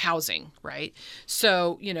housing, right?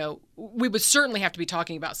 So, we would certainly have to be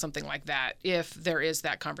talking about something like that if there is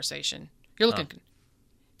that conversation. You're looking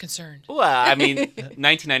concerned. Well, I mean,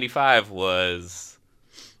 1995 was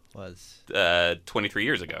 23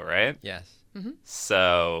 years ago, right? Yes. Mm-hmm.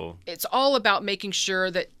 So it's all about making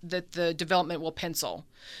sure that the development will pencil.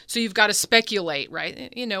 So you've got to speculate,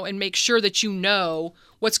 right? And make sure that you know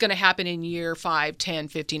what's going to happen in year 5, 10,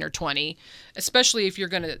 15, or 20, especially if you're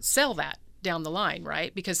going to sell that down the line,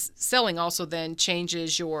 right? Because selling also then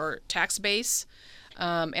changes your tax base.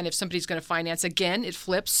 And if somebody's going to finance again, it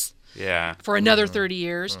flips. Yeah. For another 30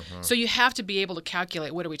 years. Mm-hmm. So you have to be able to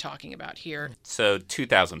calculate, what are we talking about here? So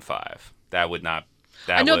 2005, that would not...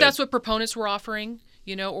 I know that's what proponents were offering,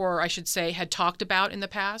 or I should say had talked about in the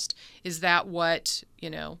past. Is that what,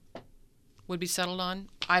 would be settled on?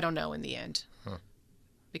 I don't know in the end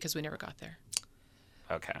because we never got there.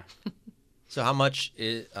 Okay. So how much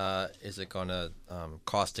is it going to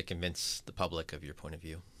cost to convince the public of your point of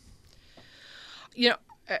view?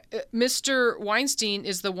 Mr. Weinstein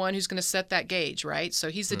is the one who's going to set that gauge, right? So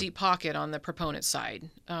he's the deep pocket on the proponent side.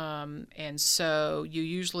 And so you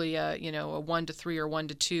usually, a 1 to 3 or 1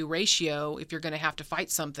 to 2 ratio if you're going to have to fight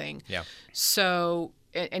something. Yeah. So,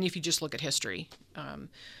 and if you just look at history.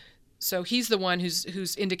 So he's the one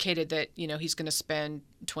who's indicated that, he's going to spend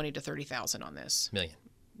 20 to 30,000 on this.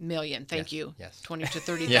 Million. Thank you. Yes. 20 to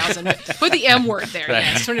 30,000. Put the M word there. Right.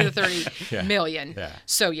 Yes. 20 to 30 million. Yeah.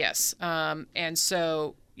 So yes. And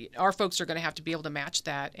so our folks are going to have to be able to match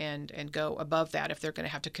that and go above that if they're going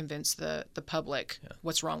to have to convince the public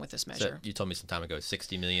what's wrong with this measure. So you told me some time ago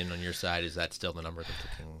 60 million on your side. Is that still the number they're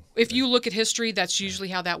looking? If you look at history, that's usually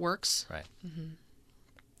how that works. Right. Mm-hmm.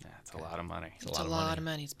 Yeah, it's a lot of money. It's a lot of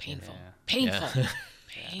money. It's painful. Yeah. Painful.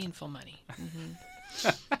 Painful money. Mm-hmm.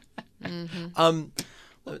 Mm-hmm.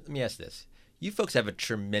 Let me ask this. You folks have a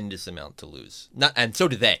tremendous amount to lose. And so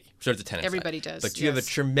do they. So does the tenant Everybody side. does. But you have a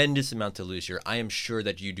tremendous amount to lose here. I am sure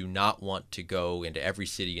that you do not want to go into every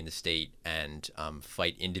city in the state and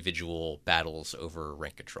fight individual battles over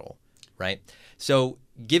rent control, right? So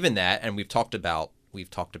given that, and we've talked about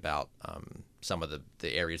some of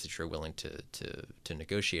the areas that you're willing to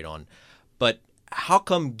negotiate on, but how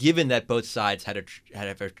come, given that both sides had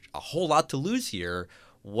a whole lot to lose here,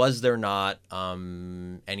 was there not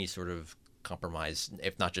any sort of compromise,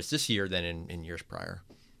 if not just this year, then in years prior?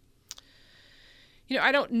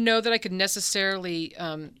 I don't know that I could necessarily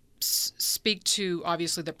speak to,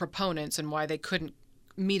 obviously, the proponents and why they couldn't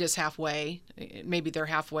meet us halfway. Maybe their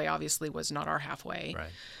halfway, obviously, was not our halfway.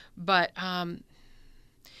 Right. But,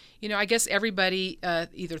 I guess everybody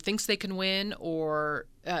either thinks they can win or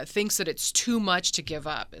thinks that it's too much to give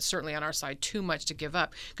up. It's certainly on our side, too much to give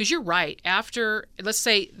up. Because you're right. After, let's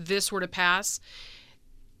say this were to pass,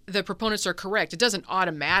 the proponents are correct. It doesn't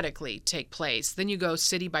automatically take place. Then you go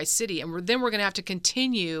city by city, and then we're going to have to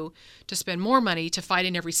continue to spend more money to fight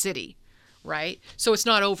in every city, right? So it's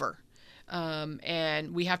not over.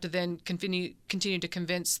 And we have to then continue to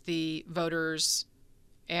convince the voters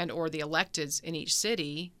and or the electeds in each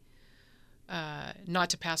city not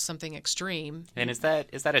to pass something extreme. And is that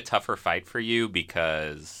a tougher fight for you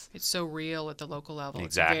because it's so real at the local level?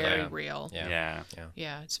 Exactly. It's very real. Yeah,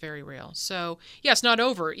 it's very real. So it's not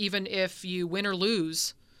over. Even if you win or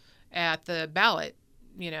lose at the ballot,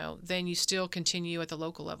 then you still continue at the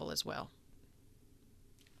local level as well.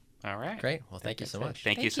 All right. Great. Well, thank you so much.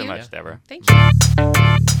 Thank you so much, Deborah. Thank you.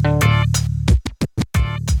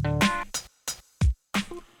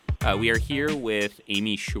 We are here with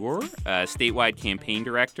Amy Shore, statewide campaign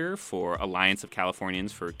director for Alliance of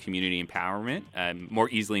Californians for Community Empowerment, more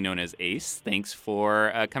easily known as ACE. Thanks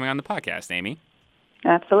for coming on the podcast, Amy.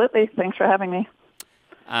 Absolutely. Thanks for having me.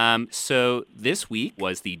 So this week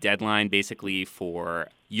was the deadline basically for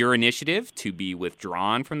your initiative to be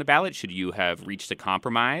withdrawn from the ballot should you have reached a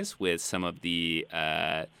compromise with some of the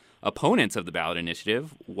opponents of the ballot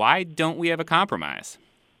initiative. Why don't we have a compromise?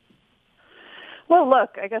 Well,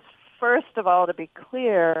 look, I guess first of all, to be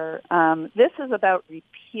clear, this is about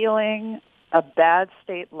repealing a bad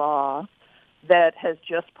state law that has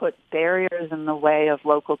just put barriers in the way of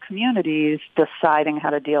local communities deciding how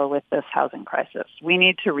to deal with this housing crisis. We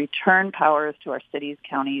need to return powers to our cities,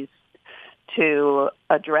 counties, to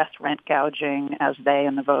address rent gouging as they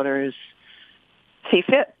and the voters see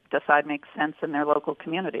fit, decide makes sense in their local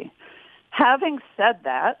community. Having said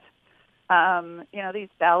that, these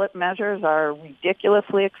ballot measures are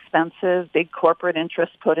ridiculously expensive. Big corporate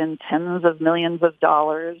interests put in tens of millions of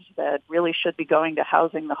dollars that really should be going to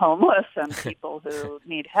housing the homeless and people who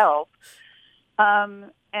need help.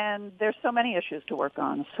 And there's so many issues to work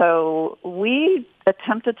on. So we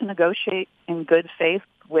attempted to negotiate in good faith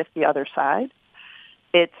with the other side.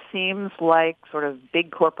 It seems like sort of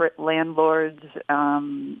big corporate landlords,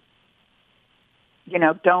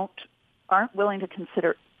 aren't willing to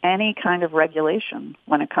consider any kind of regulation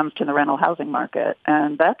when it comes to the rental housing market,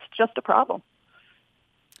 and that's just a problem.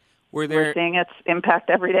 We're seeing its impact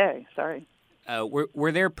every day. Sorry.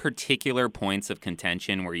 Were there particular points of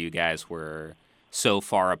contention where you guys were so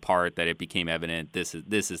far apart that it became evident this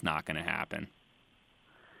is not going to happen?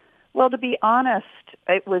 Well, to be honest,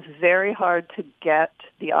 it was very hard to get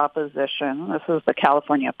the opposition. This was the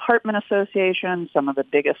California Apartment Association. Some of the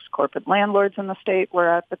biggest corporate landlords in the state were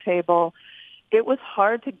at the table. It was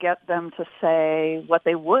hard to get them to say what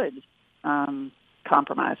they would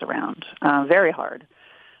compromise around. Very hard.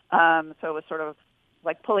 So it was sort of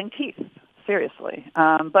like pulling teeth, seriously.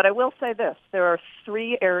 But I will say this. There are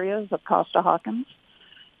 3 areas of Costa-Hawkins.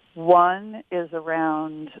 One is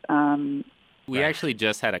around... we actually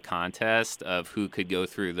just had a contest of who could go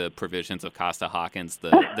through the provisions of Costa-Hawkins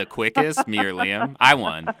the quickest, me or Liam. I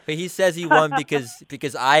won. But he says he won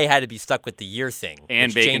because I had to be stuck with the year thing.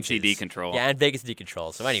 And vacancy decontrol. Yeah, and vacancy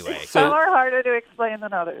decontrol. So anyway. Some are harder to explain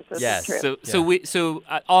than others. Yes. So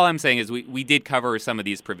all I'm saying is we did cover some of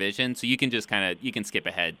these provisions, so you can just you can skip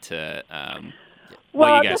ahead to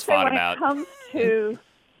what you guys fought about. When it comes to...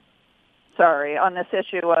 on this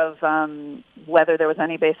issue of whether there was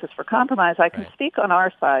any basis for compromise, I can speak on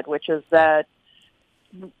our side, which is that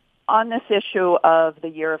on this issue of the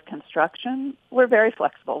year of construction, we're very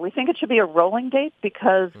flexible. We think it should be a rolling date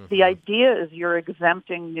because the idea is you're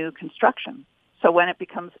exempting new construction. So when it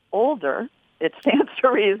becomes older, it stands to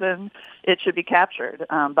reason it should be captured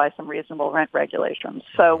by some reasonable rent regulations.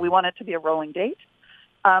 So we want it to be a rolling date,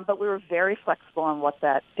 but we were very flexible on what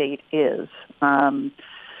that date is.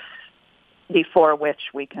 Before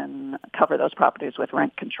which we can cover those properties with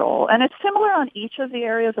rent control. And it's similar on each of the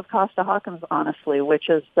areas of Costa-Hawkins, honestly, which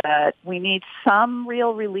is that we need some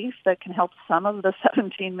real relief that can help some of the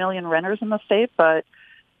 17 million renters in the state, but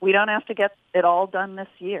we don't have to get it all done this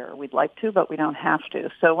year. We'd like to, but we don't have to.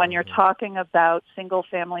 So when you're talking about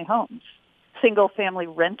single-family homes, single-family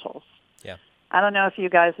rentals, I don't know if you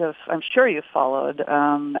guys have, I'm sure you've followed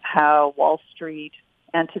how Wall Street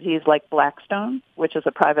entities like Blackstone, which is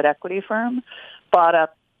a private equity firm, bought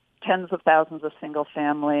up tens of thousands of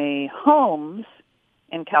single-family homes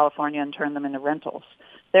in California and turned them into rentals.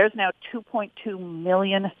 There's now 2.2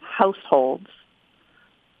 million households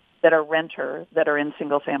that are in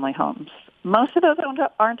single-family homes. Most of those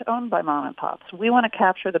aren't owned by mom and pops. We want to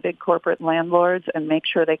capture the big corporate landlords and make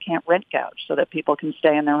sure they can't rent gouge so that people can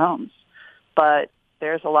stay in their homes. But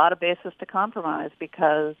there's a lot of basis to compromise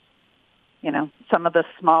because some of the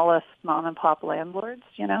smallest mom-and-pop landlords,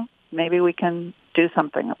 maybe we can do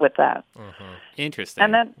something with that. Interesting.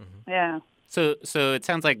 And then, So it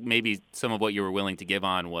sounds like maybe some of what you were willing to give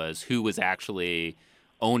on was who was actually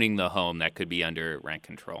owning the home that could be under rent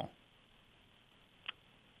control.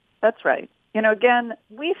 That's right. Again,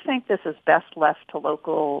 we think this is best left to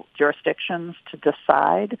local jurisdictions to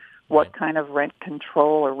decide what kind of rent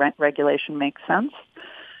control or rent regulation makes sense.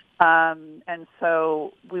 And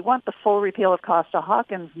so we want the full repeal of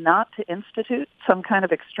Costa-Hawkins not to institute some kind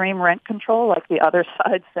of extreme rent control like the other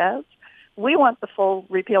side says. We want the full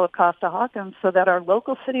repeal of Costa-Hawkins so that our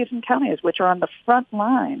local cities and counties, which are on the front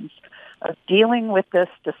lines of dealing with this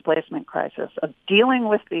displacement crisis, of dealing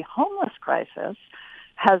with the homeless crisis,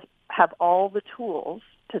 have all the tools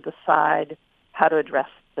to decide how to address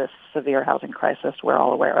this severe housing crisis we're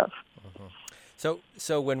all aware of.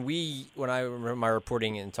 So when I remember my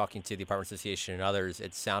reporting and talking to the Apartment Association and others,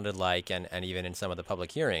 it sounded like, and even in some of the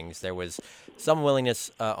public hearings, there was some willingness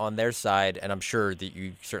on their side, and I'm sure that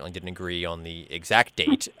you certainly didn't agree on the exact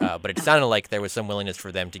date, but it sounded like there was some willingness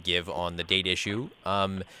for them to give on the date issue.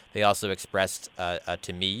 They also expressed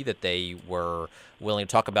to me that they were willing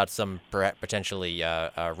to talk about some potentially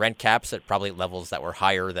rent caps at probably levels that were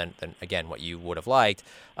higher than again, what you would have liked,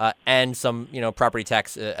 and some, property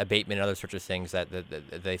tax abatement and other sorts of things that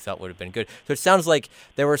they felt would have been good. So it sounds like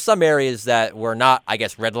there were some areas that were not, I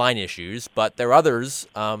guess, red line issues, but there are others,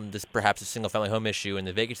 this perhaps a single-family home issue and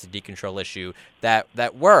the vacancy decontrol issue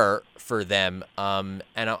that were for them. And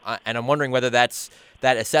I'm wondering whether that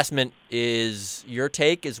assessment is your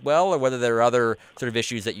take as well, or whether there are other sort of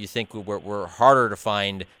issues that you think were harder to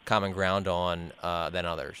find common ground on than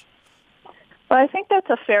others. Well, I think that's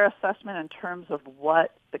a fair assessment in terms of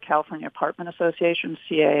what the California Apartment Association,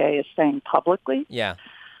 CAA, is saying publicly. Yeah.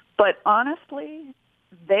 But honestly,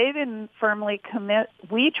 they didn't firmly commit.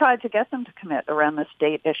 We tried to get them to commit around the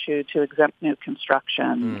state issue to exempt new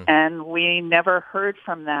construction, and we never heard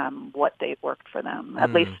from them what date worked for them.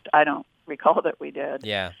 At least I don't recall that we did.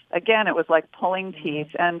 Yeah. Again, it was like pulling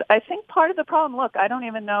teeth. And I think part of the problem, look, I don't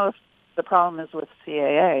even know if the problem is with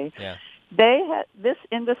CAA. Yeah. This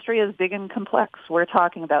industry is big and complex. We're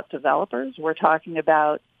talking about developers. We're talking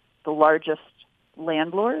about the largest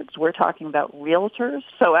landlords. We're talking about realtors.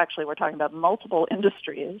 So actually, we're talking about multiple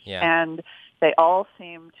industries. Yeah. And they all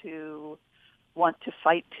seem to want to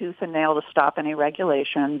fight tooth and nail to stop any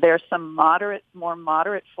regulation. There's some more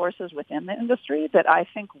moderate forces within the industry that I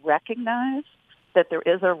think recognize that there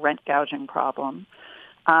is a rent gouging problem.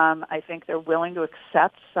 I think they're willing to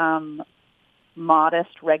accept some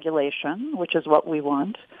modest regulation, which is what we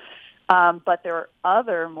want. But there are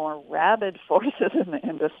other more rabid forces in the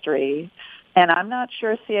industry, and I'm not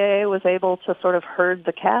sure CAA was able to sort of herd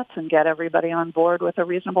the cats and get everybody on board with a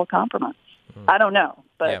reasonable compromise. I don't know,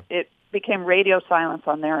 but it became radio silence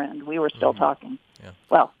on their end. We were still talking. Yeah.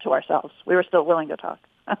 Well, to ourselves. We were still willing to talk.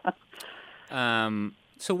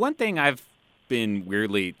 So one thing I've been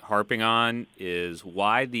weirdly harping on is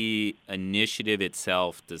why the initiative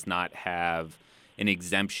itself does not have an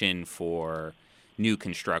exemption for new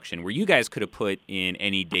construction, where you guys could have put in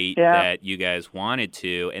any date that you guys wanted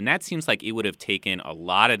to. And that seems like it would have taken a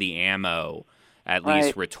lot of the ammo, at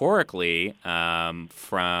least rhetorically,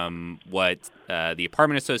 from what the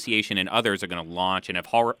Apartment Association and others are going to launch and have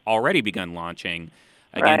already begun launching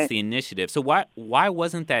against the initiative. So why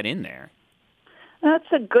wasn't that in there?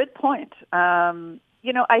 That's a good point.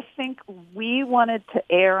 I think we wanted to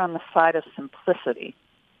err on the side of simplicity.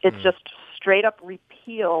 It's just straight up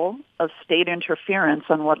repeal of state interference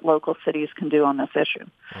on what local cities can do on this issue.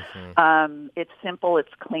 It's simple,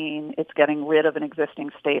 it's clean, it's getting rid of an existing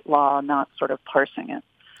state law, not sort of parsing it.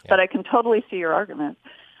 Yeah. But I can totally see your argument.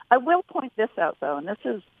 I will point this out, though, and this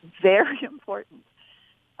is very important.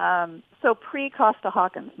 So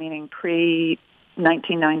pre-Costa-Hawkins, meaning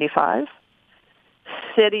pre-1995,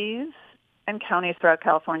 cities and counties throughout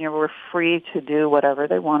California were free to do whatever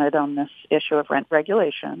they wanted on this issue of rent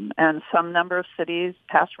regulation, and some number of cities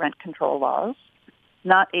passed rent control laws.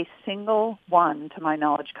 Not a single one, to my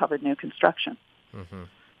knowledge, covered new construction.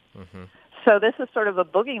 So this is sort of a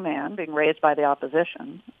boogeyman being raised by the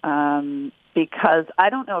opposition, because I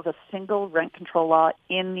don't know of a single rent control law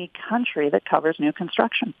in the country that covers new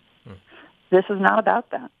construction. This is not about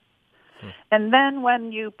that. And then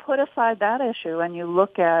when you put aside that issue and you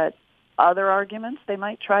look at other arguments they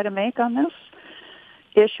might try to make on this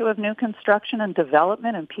issue of new construction and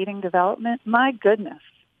development, impeding development, my goodness,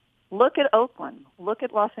 look at Oakland, look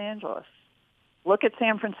at Los Angeles, look at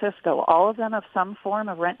San Francisco. All of them have some form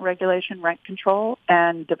of rent regulation, rent control,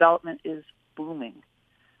 and development is booming.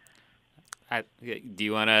 Do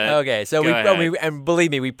you want to? Okay, so and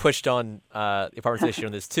believe me, we pushed on the Apartment Association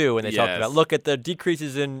on this too, and they talked about look at the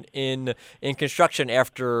decreases in construction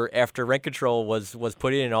after rent control was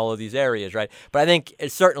put in all of these areas, right? But I think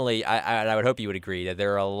certainly, I would hope you would agree that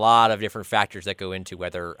there are a lot of different factors that go into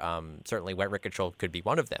whether certainly rent control could be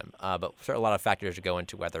one of them, but a lot of factors that go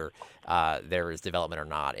into whether there is development or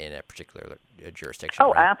not in a particular jurisdiction.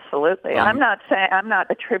 Oh, right? Absolutely. I'm not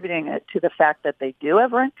attributing it to the fact that they do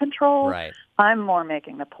have rent control. Right. I'm more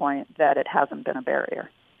making the point that it hasn't been a barrier.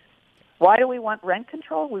 Why do we want rent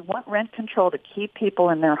control? We want rent control to keep people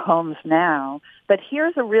in their homes now. But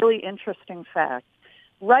here's a really interesting fact.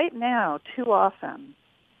 Right now, too often,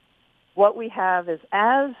 what we have is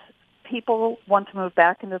as people want to move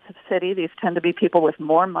back into the city, these tend to be people with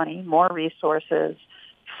more money, more resources,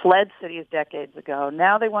 fled cities decades ago.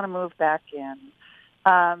 Now they want to move back in.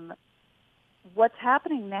 What's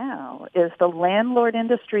happening now is the landlord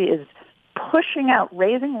industry is pushing out,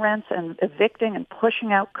 raising rents and evicting and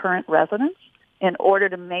pushing out current residents in order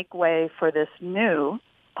to make way for this new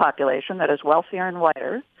population that is wealthier and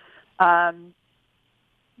whiter. Why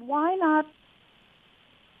not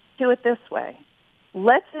do it this way?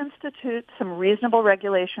 Let's institute some reasonable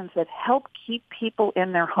regulations that help keep people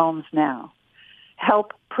in their homes now,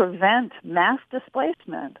 help prevent mass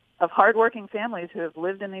displacement of hardworking families who have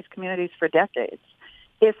lived in these communities for decades.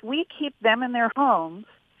 If we keep them in their homes,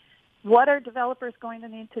 what are developers going to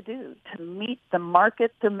need to do to meet the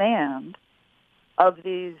market demand of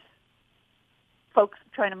these folks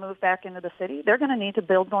trying to move back into the city? They're going to need to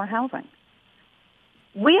build more housing.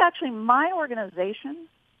 My organization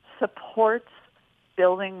supports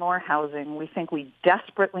building more housing. We think we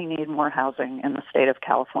desperately need more housing in the state of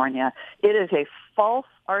California. It is a false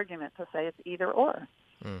argument to say it's either or.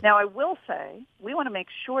 Now, I will say we want to make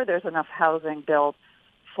sure there's enough housing built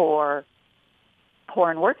for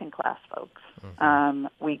poor and working class folks.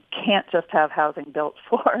 We can't just have housing built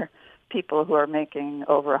for people who are making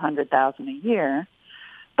over $100,000 a year,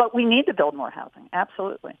 but we need to build more housing.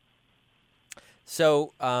 Absolutely.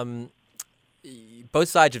 So both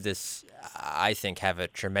sides of this, I think, have a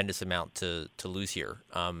tremendous amount to lose here.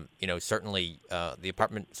 Certainly the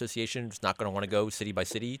apartment association is not going to want to go city by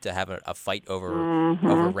city to have a fight over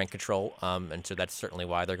rent control, and so that's certainly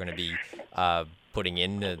why they're going to be putting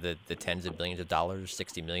in the tens of billions of dollars,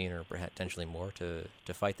 $60 million or potentially more to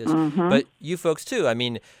fight this. But you folks too. I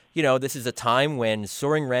mean, this is a time when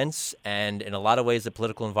soaring rents and in a lot of ways the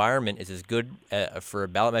political environment is as good for a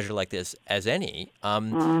ballot measure like this as any.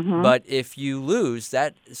 But if you lose,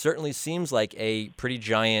 that certainly seems like a pretty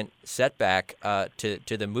giant setback to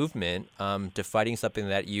the movement, to fighting something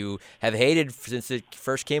that you have hated since it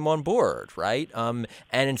first came on board, right? And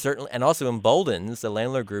also emboldens the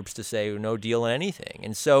landlord groups to say no deal on anything.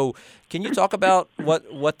 And so, can you talk about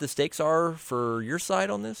what the stakes are for your side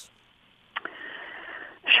on this?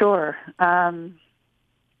 Sure. The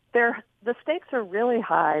stakes are really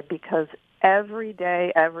high because every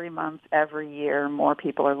day, every month, every year, more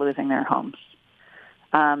people are losing their homes.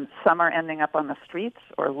 Some are ending up on the streets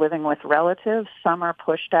or living with relatives. Some are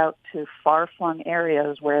pushed out to far-flung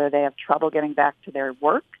areas where they have trouble getting back to their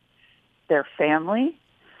work, their family,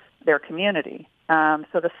 their community.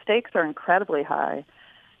 So the stakes are incredibly high.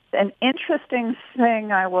 An interesting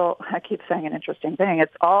thing, I keep saying an interesting thing.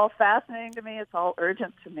 It's all fascinating to me. It's all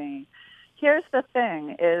urgent to me. Here's the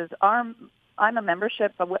thing, I'm a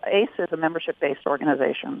membership, ACE is a membership-based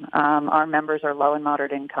organization. Our members are low and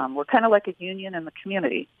moderate income. We're kind of like a union in the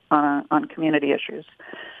community on community issues.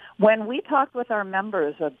 When we talked with our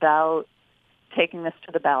members about taking this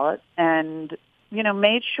to the ballot and,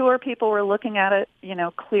 made sure people were looking at it,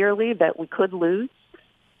 clearly that we could lose,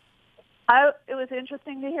 it was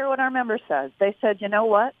interesting to hear what our members said. They said, you know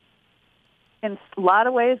what? In a lot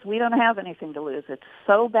of ways, we don't have anything to lose. It's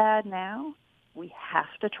so bad now, we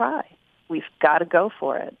have to try. We've got to go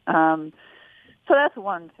for it. So that's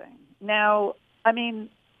one thing. Now,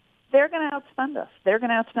 they're going to outspend us. They're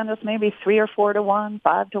going to outspend us maybe 3 or 4 to 1,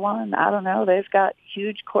 5 to 1. I don't know. They've got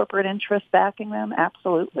huge corporate interests backing them.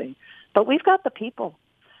 Absolutely. But we've got the people.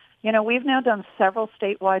 We've now done several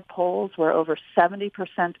statewide polls where over 70%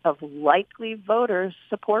 of likely voters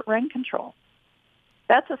support rent control.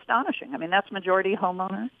 That's astonishing. That's majority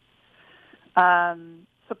homeowners.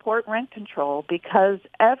 Support rent control because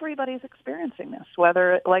everybody's experiencing this,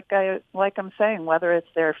 whether, like I'm saying, whether it's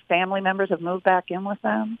their family members have moved back in with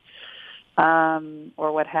them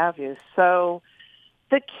or what have you. So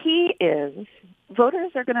the key is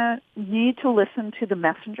voters are going to need to listen to the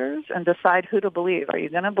messengers and decide who to believe. Are you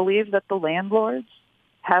going to believe that the landlords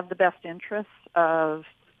have the best interests of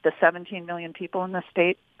the 17 million people in the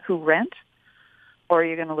state who rent? Or are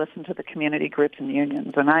you going to listen to the community groups and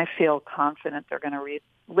unions? And I feel confident they're going to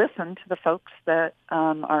listen to the folks that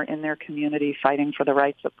are in their community fighting for the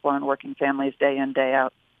rights of poor and working families day in, day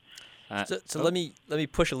out. So let me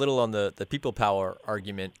push a little on the people power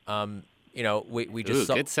argument. We just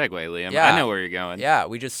saw, good segue, Liam. Yeah, I know where you're going. Yeah,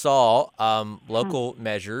 we just saw local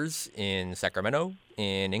measures in Sacramento,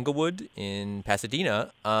 in Inglewood, in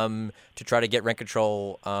Pasadena, to try to get rent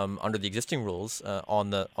control under the existing rules on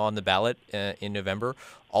the ballot in November.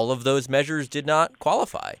 All of those measures did not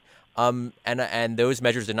qualify. And those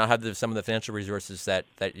measures did not have some of the financial resources that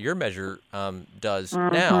your measure does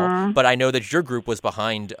now. But I know that your group was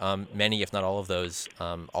behind many, if not all of those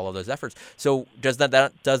efforts. So does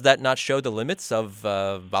that not show the limits of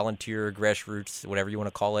volunteer, grassroots, whatever you want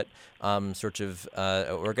to call it, sort of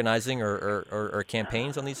organizing or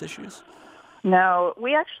campaigns on these issues? No,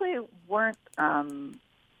 we actually weren't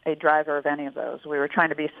a driver of any of those. We were trying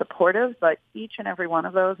to be supportive, but each and every one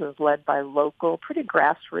of those is led by local, pretty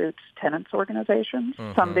grassroots tenants organizations,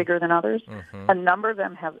 some bigger than others. A number of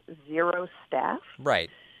them have 0 staff. Right.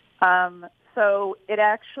 So it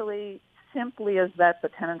actually simply is that the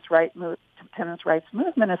tenants' rights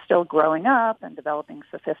movement is still growing up and developing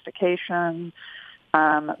sophistication.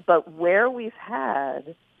 But where we've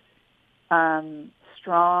had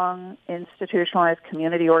strong institutionalized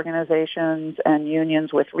community organizations and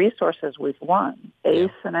unions with resources, we've won. ACE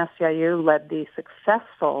and SEIU led the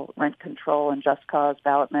successful rent control and just cause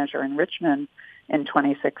ballot measure in Richmond in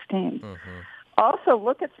 2016. Also,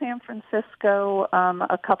 look at San Francisco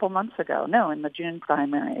a couple months ago. No, in the June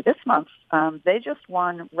primary. This month, they just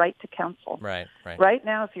won right to counsel. Right. Right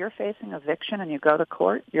now, if you're facing eviction and you go to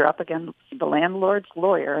court, you're up against the landlord's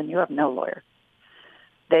lawyer and you have no lawyer.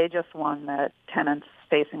 They just won that tenants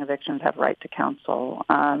facing evictions have right to counsel.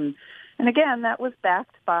 And again, that was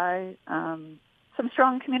backed by some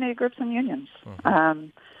strong community groups and unions.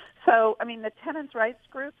 So, I mean, the tenants' rights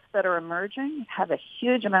groups that are emerging have a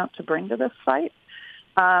huge amount to bring to this fight,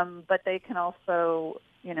 but they can also,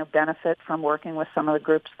 benefit from working with some of the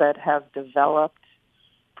groups that have developed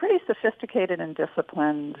pretty sophisticated and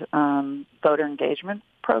disciplined voter engagement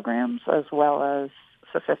programs, as well as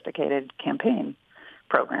sophisticated campaign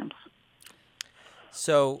programs.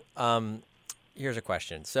 So here's a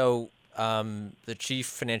question. So the chief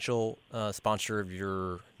financial sponsor of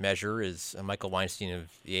your measure is Michael Weinstein of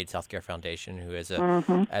the AIDS Healthcare Foundation, who is,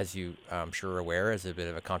 as you I'm sure are aware, has a bit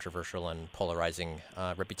of a controversial and polarizing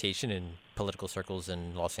reputation in political circles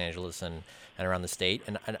in Los Angeles and around the state.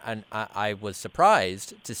 And I was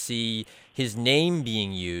surprised to see his name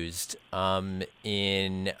being used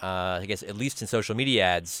in, I guess, at least in social media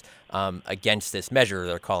ads against this measure.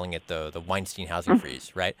 They're calling it the Weinstein housing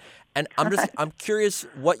freeze, right? And I'm curious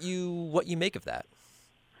what you make of that.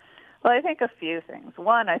 Well, I think a few things.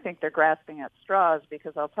 One, I think they're grasping at straws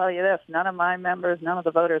because I'll tell you this, none of my members, none of the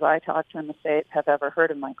voters I talked to in the state have ever heard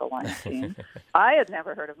of Michael Weinstein. I had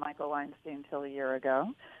never heard of Michael Weinstein until a year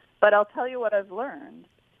ago. But I'll tell you what I've learned.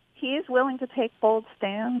 He's willing to take bold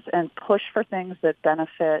stands and push for things that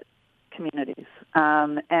benefit communities.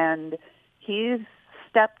 And he's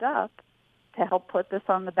stepped up to help put this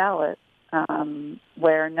on the ballot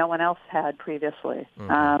where no one else had previously.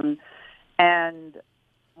 And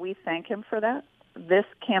we thank him for that. This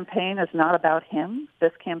campaign is not about him.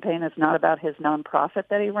 This campaign is not about his nonprofit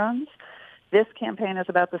that he runs. This campaign is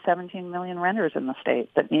about the 17 million renters in the state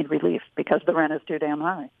that need relief because the rent is too damn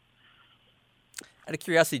high. Out of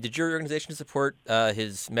curiosity, did your organization support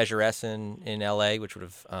his Measure S in L.A., which would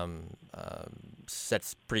have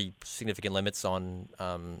sets pretty significant limits on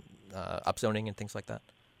upzoning and things like that?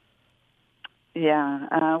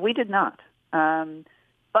 Yeah, we did not.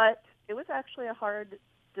 But it was actually a hard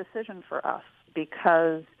decision for us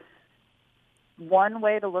because one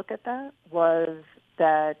way to look at that was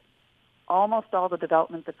that almost all the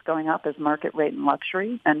development that's going up is market rate and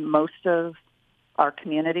luxury, and most of our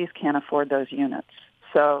communities can't afford those units.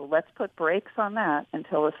 So let's put brakes on that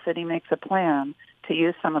until the city makes a plan to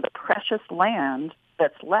use some of the precious land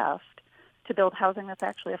that's left to build housing that's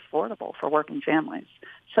actually affordable for working families.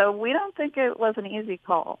 So we don't think it was an easy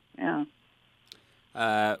call. Yeah.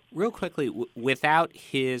 Real quickly, without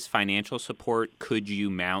his financial support, could you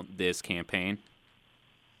mount this campaign?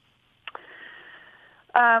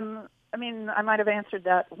 I mean, I might have answered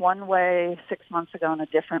that one way 6 months ago and a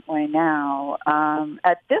different way now.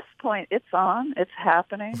 At this point, it's on. It's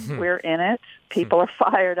happening. We're in it. People are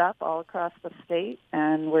fired up all across the state,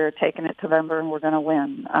 and we're taking it to November, and we're going to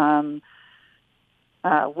win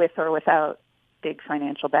with or without big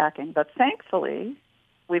financial backing. But thankfully,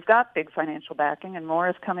 we've got big financial backing, and more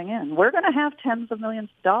is coming in. We're going to have tens of millions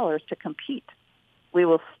of dollars to compete. We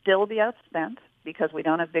will still be outspent because we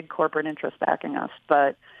don't have big corporate interests backing us,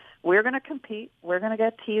 but we're going to compete. We're going to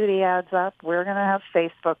get TV ads up. We're going to have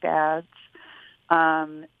Facebook ads.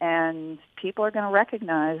 And people are going to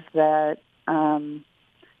recognize that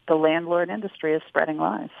the landlord industry is spreading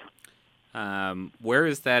lies. Where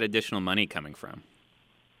is that additional money coming from?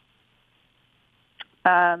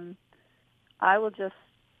 I will just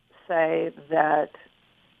say that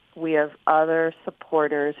we have other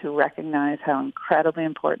supporters who recognize how incredibly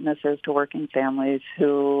important this is to working families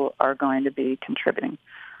who are going to be contributing.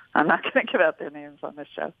 I'm not going to give out their names on this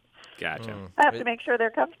show. Gotcha. I have to make sure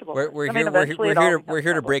they're comfortable. We're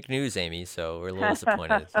here to break news, Amy, so we're a little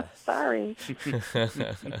disappointed. Sorry.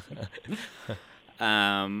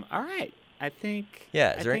 All right. I think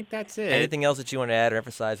that's it. Anything else that you want to add or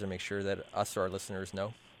emphasize or make sure that us or our listeners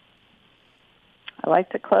know? I like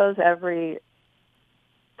to close every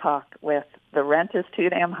talk with the rent is too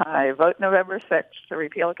damn high. Vote November 6th to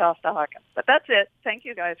repeal Costa-Hawkins. But that's it. Thank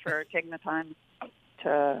you guys for taking the time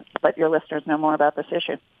to let your listeners know more about this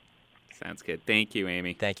issue. Sounds good. Thank you,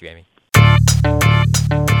 Amy. Thank you, Amy.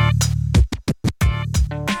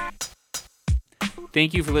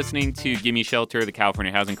 Thank you for listening to Gimme Shelter, the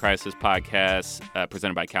California Housing Crisis podcast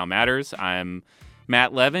presented by Cal Matters. I'm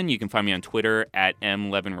Matt Levin. You can find me on Twitter at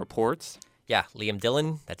mlevinreports. Yeah, Liam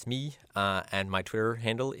Dillon, that's me, and my Twitter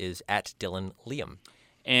handle is @DillonLiam.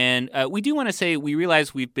 And we do want to say we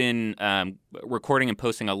realize we've been recording and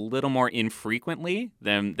posting a little more infrequently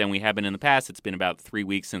than we have been in the past. It's been about 3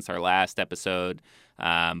 weeks since our last episode.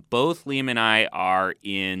 Both Liam and I are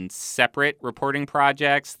in separate reporting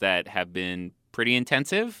projects that have been pretty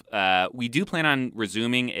intensive. We do plan on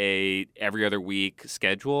resuming a every other week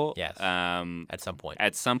schedule. Yes, at some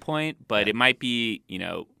point. But it might be,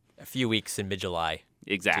 a few weeks in mid-July.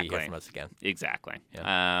 Exactly. To hear from us again. Exactly.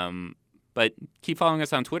 Yeah. But keep following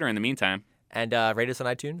us on Twitter in the meantime. And rate us on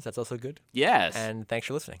iTunes. That's also good. Yes. And thanks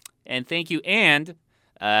for listening. And thank you. And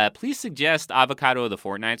please suggest avocado of the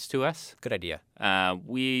fortnights to us. Good idea.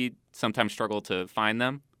 We sometimes struggle to find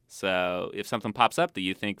them. So if something pops up that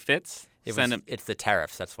you think fits, send them. It's the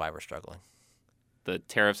tariffs. That's why we're struggling. The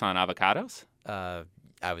tariffs on avocados?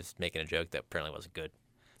 I was making a joke that apparently wasn't good.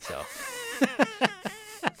 So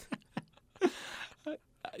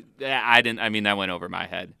I mean, that went over my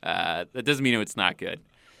head. That doesn't mean it's not good.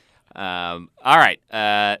 All right.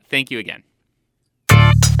 Thank you again.